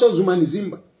 look at also Zumani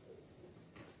Zimba.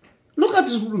 Look at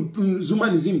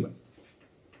Zumani Zimba.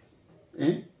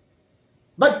 Eh?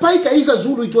 But Palikaiza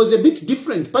Zulu, it was a bit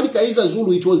different. Palikaiza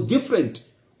Zulu, it was different.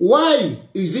 Why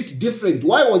is it different?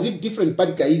 Why was it different,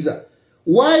 Palikaiza?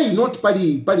 Why not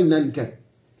Pali Nankan?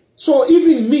 So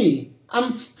even me,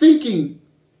 I'm thinking,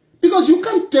 because you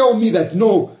can't tell me that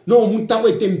no,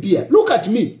 Muntawe Tempia. Look at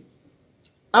me.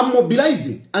 I'm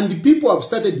mobilizing, and the people have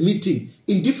started meeting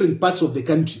in different parts of the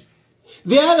country.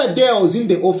 The other day I was in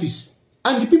the office,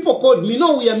 and the people called me,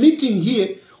 no, we are meeting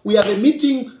here. We have a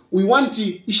meeting, we want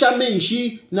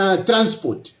Ishamenshi na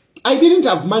transport. I didn't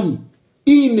have money.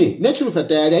 Natural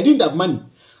fatayari, I didn't have money.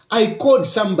 I called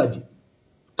somebody.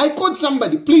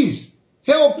 Please,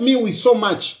 help me with so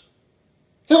much.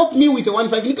 Help me with a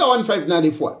 1.5. Nika 1.5 na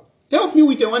defwa. Help me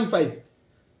with a 1.5.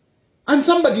 And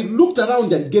somebody looked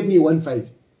around and gave me a 1.5.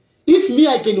 If me,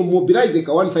 I can mobilize a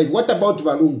 1.5, what about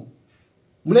Lungu?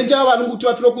 Mlenja Lungu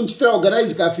tuwafilo kunchitra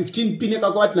organize ka 15 pin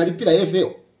ka kwa na lipira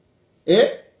FAO.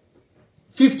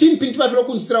 15 pin tuwafilo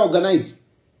kunchitra organize.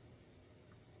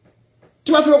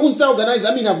 Tuwafilo kunchitra organize.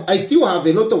 I mean, I still have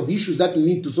a lot of issues that we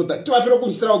need to sort out. Tuwafilo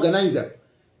kunchitra organizer.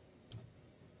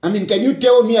 I mean, can you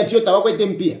tell me at your tawakwe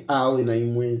tempia? We na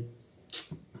imwe.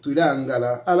 Tuida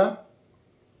angala. Ala.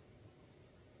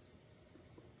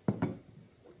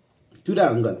 Tuida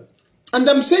angala. And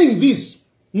I'm saying this,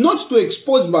 not to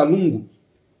expose Lungu.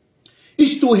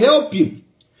 It's to help him.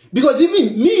 Because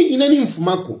even me in any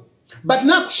infumako, but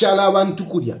now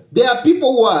Tukudia, there are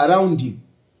people who are around him.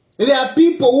 There are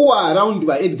people who are around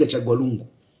by Edgar Lungu.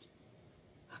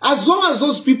 As long as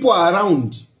those people are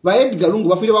around by Edgar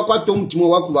Lungu,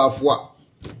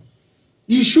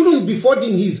 he shouldn't be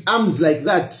folding his arms like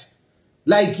that.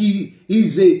 Like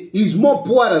he's more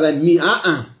poorer than me.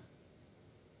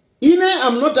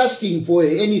 I'm not asking for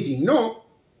anything. No.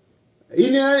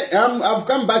 I've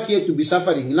come back here to be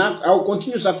suffering. Now I'll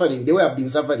continue suffering the way I've been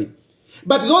suffering.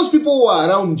 But those people who are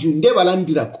around you,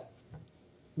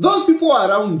 those people who are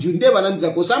around you,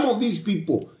 some of these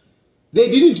people, they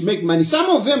didn't make money. Some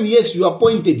of them, yes, you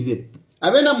appointed them.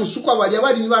 Avena musuka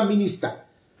waliawadi niwa minister.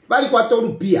 Bali kwa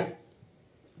toru pia.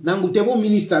 Nangutebo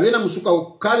minister. Avena musuka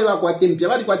kare wa kwa tempia.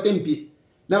 Bali kwa tempia.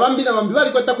 Na wambi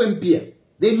bali kwa takwe mpia.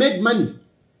 They made money.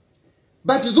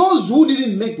 But those who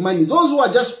didn't make money, those who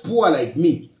are just poor like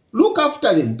me, look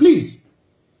after them, please.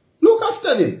 Look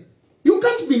after them. You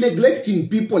can't be neglecting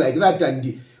people like that,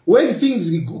 and when things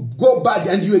go bad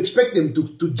and you expect them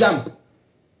to jump.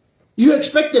 You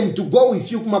expect them to go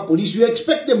with you, Kuma police. You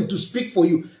expect them to speak for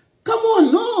you. Come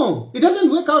on, no. It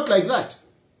doesn't work out like that.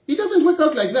 It doesn't work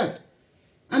out like that.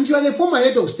 And you are the former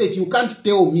head of state. You can't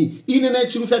tell me. In an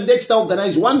HRF next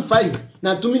organize 1.5.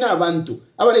 Na tumina abantu.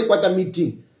 Awale kwata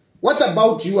meeting. What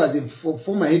about you as a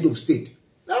former head of state?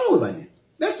 No, man.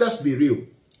 Let's just be real.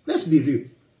 Let's be real.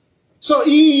 So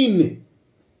you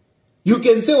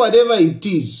can say whatever it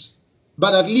is,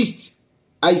 but at least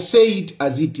I say it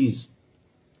as it is.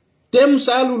 Tem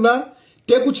salula,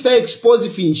 tekuchita expose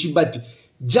finchi, but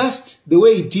just the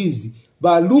way it is,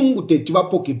 Balungu te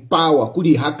tiwapoke power,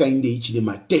 kuli haka inde ichide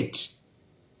matet.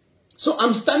 So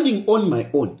I'm standing on my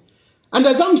own. And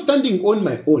as I'm standing on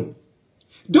my own,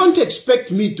 don't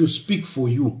expect me to speak for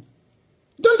you.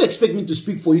 Don't expect me to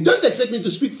speak for you. Don't expect me to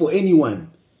speak for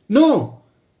anyone. No.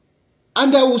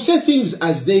 And I will say things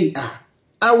as they are.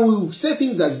 I will say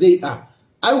things as they are.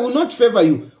 I will not favor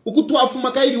you.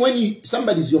 When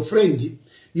somebody is your friend,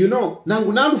 you know,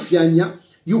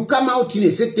 you come out in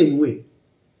a certain way.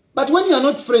 But when you are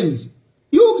not friends,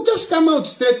 you just come out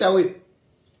straight away.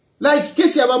 Like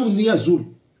kesi ya Bamunia Zulu.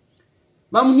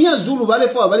 Bamunia Zulu vale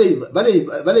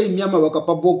mnyama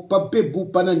wakapapebu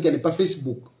pananikane pa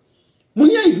Facebook.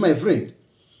 Munia is my friend.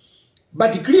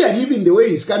 But clearly even the way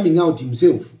he's coming out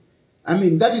himself, I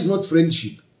mean, that is not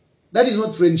friendship. That is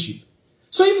not friendship.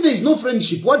 So if there is no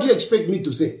friendship, what do you expect me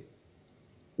to say?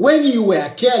 When you were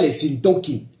careless in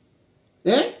talking,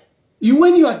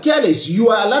 when you are careless, you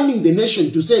are alarming the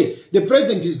nation to say the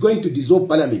president is going to dissolve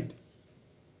parliament.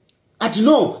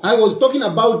 No, I was talking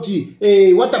about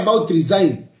what about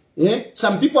resign?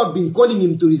 Some people have been calling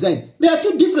him to resign. There are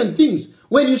two different things.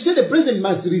 When you say the president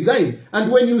must resign,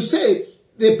 and when you say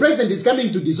the president is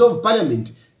coming to dissolve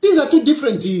parliament, these are two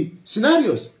different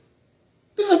scenarios.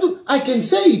 These are two. I can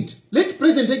say it. Let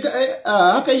President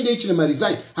Edgar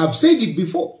resign. I've said it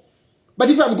before.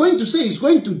 But if I'm going to say he's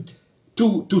going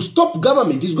to stop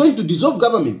government, he's going to dissolve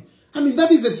government, I mean, that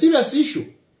is a serious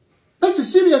issue. That's a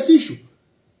serious issue.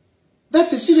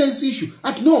 That's a serious issue.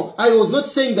 No, I was not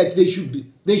saying that they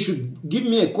should give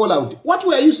me a call out. What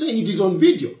were you saying? It is on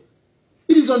video.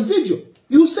 It is on video.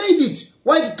 You said it.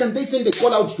 Why can't they send a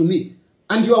call out to me?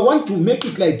 And you want to make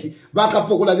it like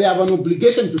Bakapokola, they have an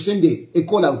obligation to send a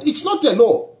call out. It's not a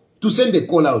law to send a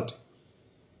call out.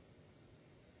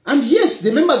 And yes,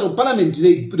 the members of parliament,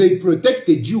 they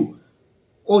protected you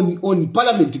on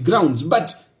parliament grounds.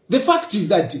 But the fact is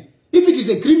that if it is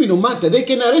a criminal matter, they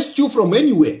can arrest you from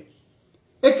anywhere.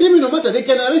 A criminal matter, they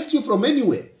can arrest you from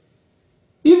anywhere.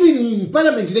 Even in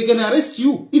parliament, they can arrest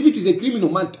you if it is a criminal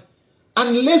matter.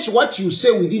 Unless what you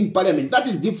say within parliament, that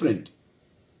is different.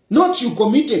 Not you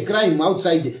commit a crime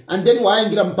outside and then why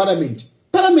in parliament.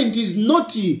 Parliament is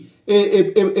not a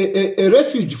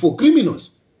refuge for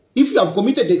criminals. If you have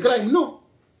committed a crime, no.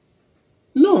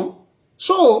 No.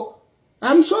 So,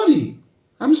 I'm sorry.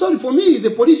 I'm sorry. For me,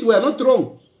 the police were not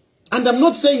wrong. And I'm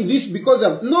not saying this because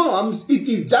of... No, it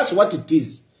is just what it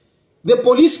is. The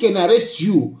police can arrest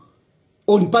you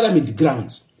on parliament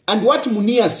grounds. And what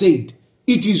Munia said,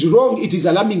 it is wrong. It is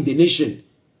alarming the nation.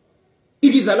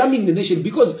 It is alarming the nation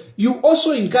because you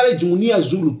also encourage Munia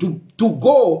Zulu to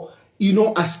go, you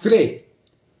know, astray.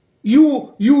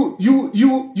 You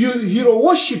hero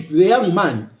worship the young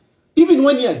man, even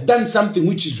when he has done something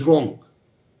which is wrong.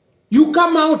 You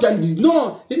come out and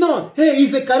no, hey,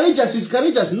 he's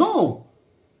courageous. No,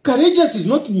 courageous is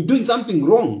not doing something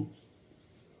wrong.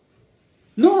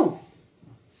 No.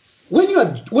 When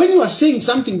you are saying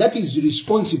something that is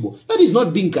responsible, that is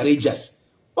not being courageous.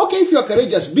 Okay, if you are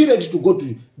courageous, be ready to go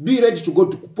to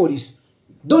police.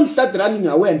 Don't start running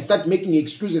away and start making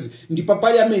excuses. Ndi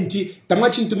parliament,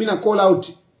 tamachin to me na call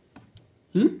out.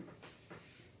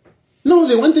 No,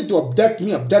 they wanted to abduct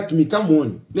me. Come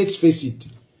on, let's face it.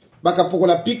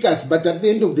 Bakapokola pick us, but at the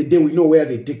end of the day, we know where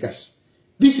they take us.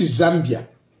 This is Zambia.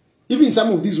 Even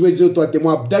some of these words,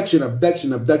 abduction.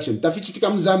 Tafichiti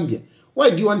come Zambia. Why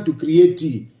do you want to create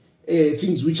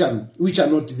things which are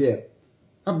not there?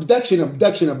 Abduction.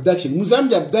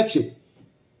 Muzambia abduction.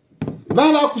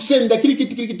 Bala kusenda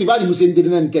kiti bali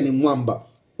musenderana nikane mwamba.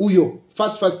 Uyo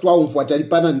fast twaumfwa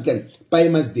talipana nikane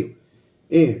paemasdeo.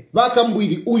 Baka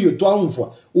mbwili uyo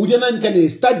twaumfwa. Ujana nikane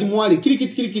stadi mwale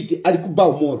kiti alikuba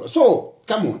umoro. So,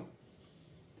 come on.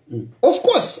 Of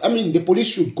course, I mean the police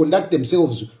should conduct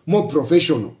themselves more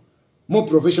professional.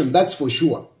 That's for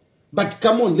sure. But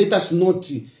come on, let us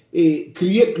not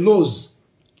create laws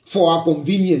for our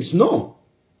convenience. No.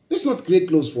 Let's not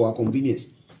create laws for our convenience.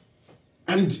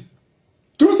 And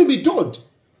truth be told,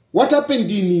 what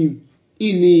happened it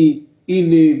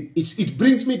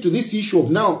brings me to this issue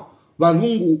of now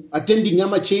Lungu attending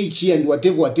Yama Cheichi and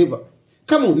whatever.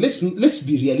 Come on, let's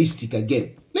be realistic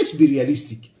again. Let's be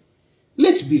realistic.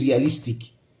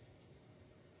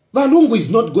 Lungu is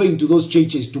not going to those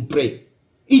churches to pray.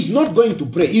 He's not going to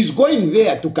pray. He's going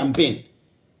there to campaign.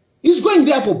 He's going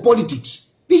there for politics.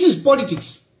 This is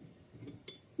politics.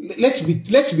 Let's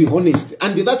be honest.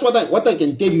 And that's what I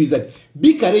can tell you is that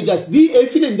be courageous.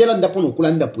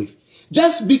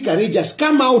 Just be courageous.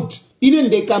 Come out in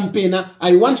the campaign.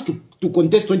 I want to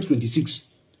contest 2026.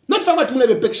 Not for what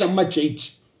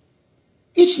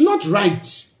it's not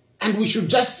right. And we should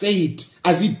just say it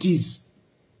as it is.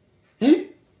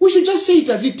 We should just say it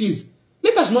as it is.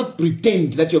 Let us not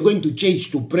pretend that you're going to church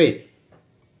to pray.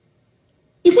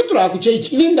 If you try to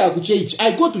church,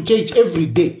 I go to church every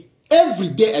day. Every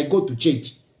day I go to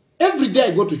church. Have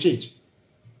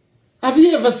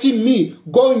you ever seen me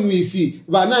going with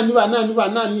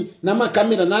banani, nama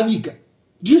camera navika?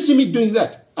 Do you see me doing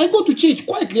that? I go to church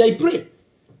quietly, I pray.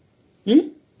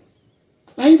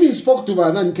 I even spoke to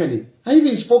Banan Kani. I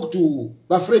even spoke to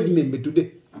Bafred member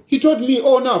today. He told me,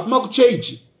 oh no, Mark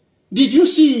church. Did you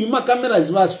see my cameras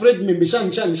was Fred member shan?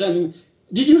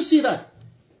 Did you see that?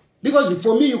 Because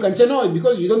for me, you can say no,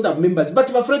 because you don't have members. But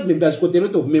my friend member has got a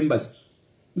lot of members.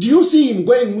 Do you see him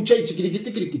going to church?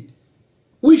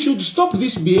 We should stop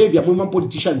this behavior, women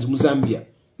politicians in Zambia.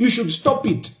 You should stop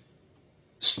it.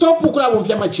 Stop ukula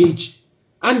wonfyama church.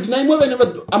 And I'm a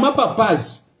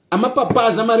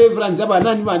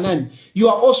reverend, you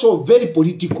are also very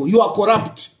political. You are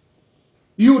corrupt.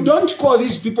 You don't call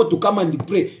these people to come and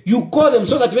pray. You call them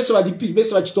so that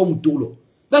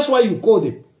that's why you call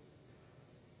them.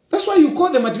 That's why you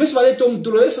call them at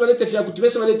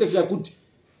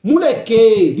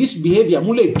muleke, this behavior,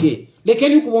 muleke.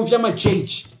 Can you come my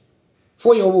change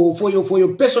for your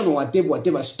personal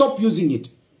whatever. Stop using it.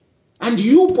 And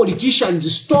you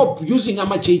politicians stop using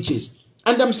churches.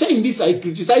 And I'm saying this, I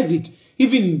criticize it.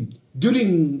 Even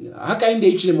during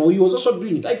Hakainde Hichilema, he was also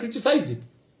doing it. I criticized it.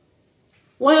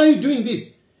 Why are you doing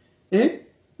this?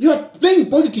 You are playing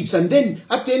politics and then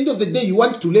at the end of the day you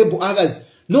want to label others.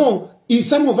 No.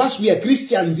 Some of us, we are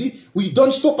Christians. We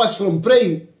don't stop us from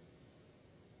praying.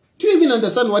 Do you even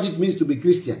understand what it means to be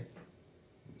Christian?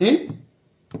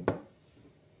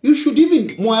 You should even,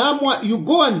 you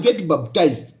go and get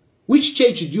baptized. Which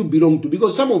church do you belong to?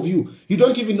 Because some of you, you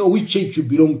don't even know which church you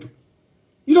belong to.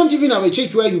 You don't even have a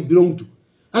church where you belong to.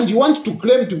 And you want to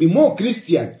claim to be more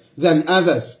Christian than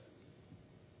others.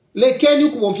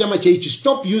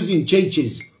 Stop using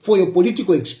churches for your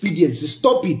political expedience.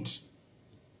 Stop it.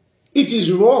 It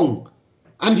is wrong.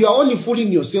 And you are only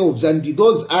fooling yourselves and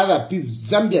those other people,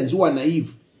 Zambians who are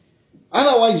naive.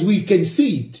 Otherwise, we can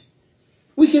see it.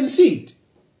 We can see it.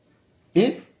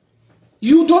 Eh?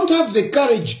 You don't have the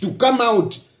courage to come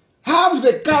out. Have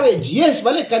the courage. Yes,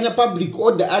 Vale Kanya Public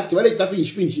Order Act, Vale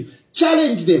finish.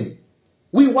 Challenge them.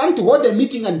 We want to hold a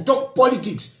meeting and talk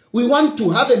politics. We want to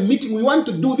have a meeting. We want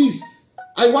to do this.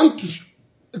 I want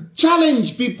to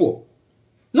challenge people.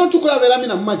 Not to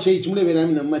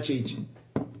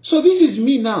so this is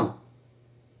me now.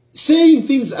 Saying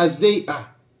things as they are.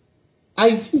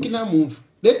 I think now move.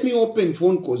 Let me open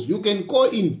phone calls. You can call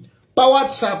in. Pa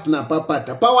WhatsApp na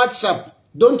papata. Pa WhatsApp.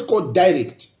 Don't call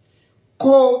direct.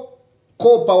 Call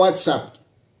pa WhatsApp.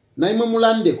 Na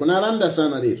imamulande. Kuna randa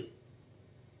sana lero.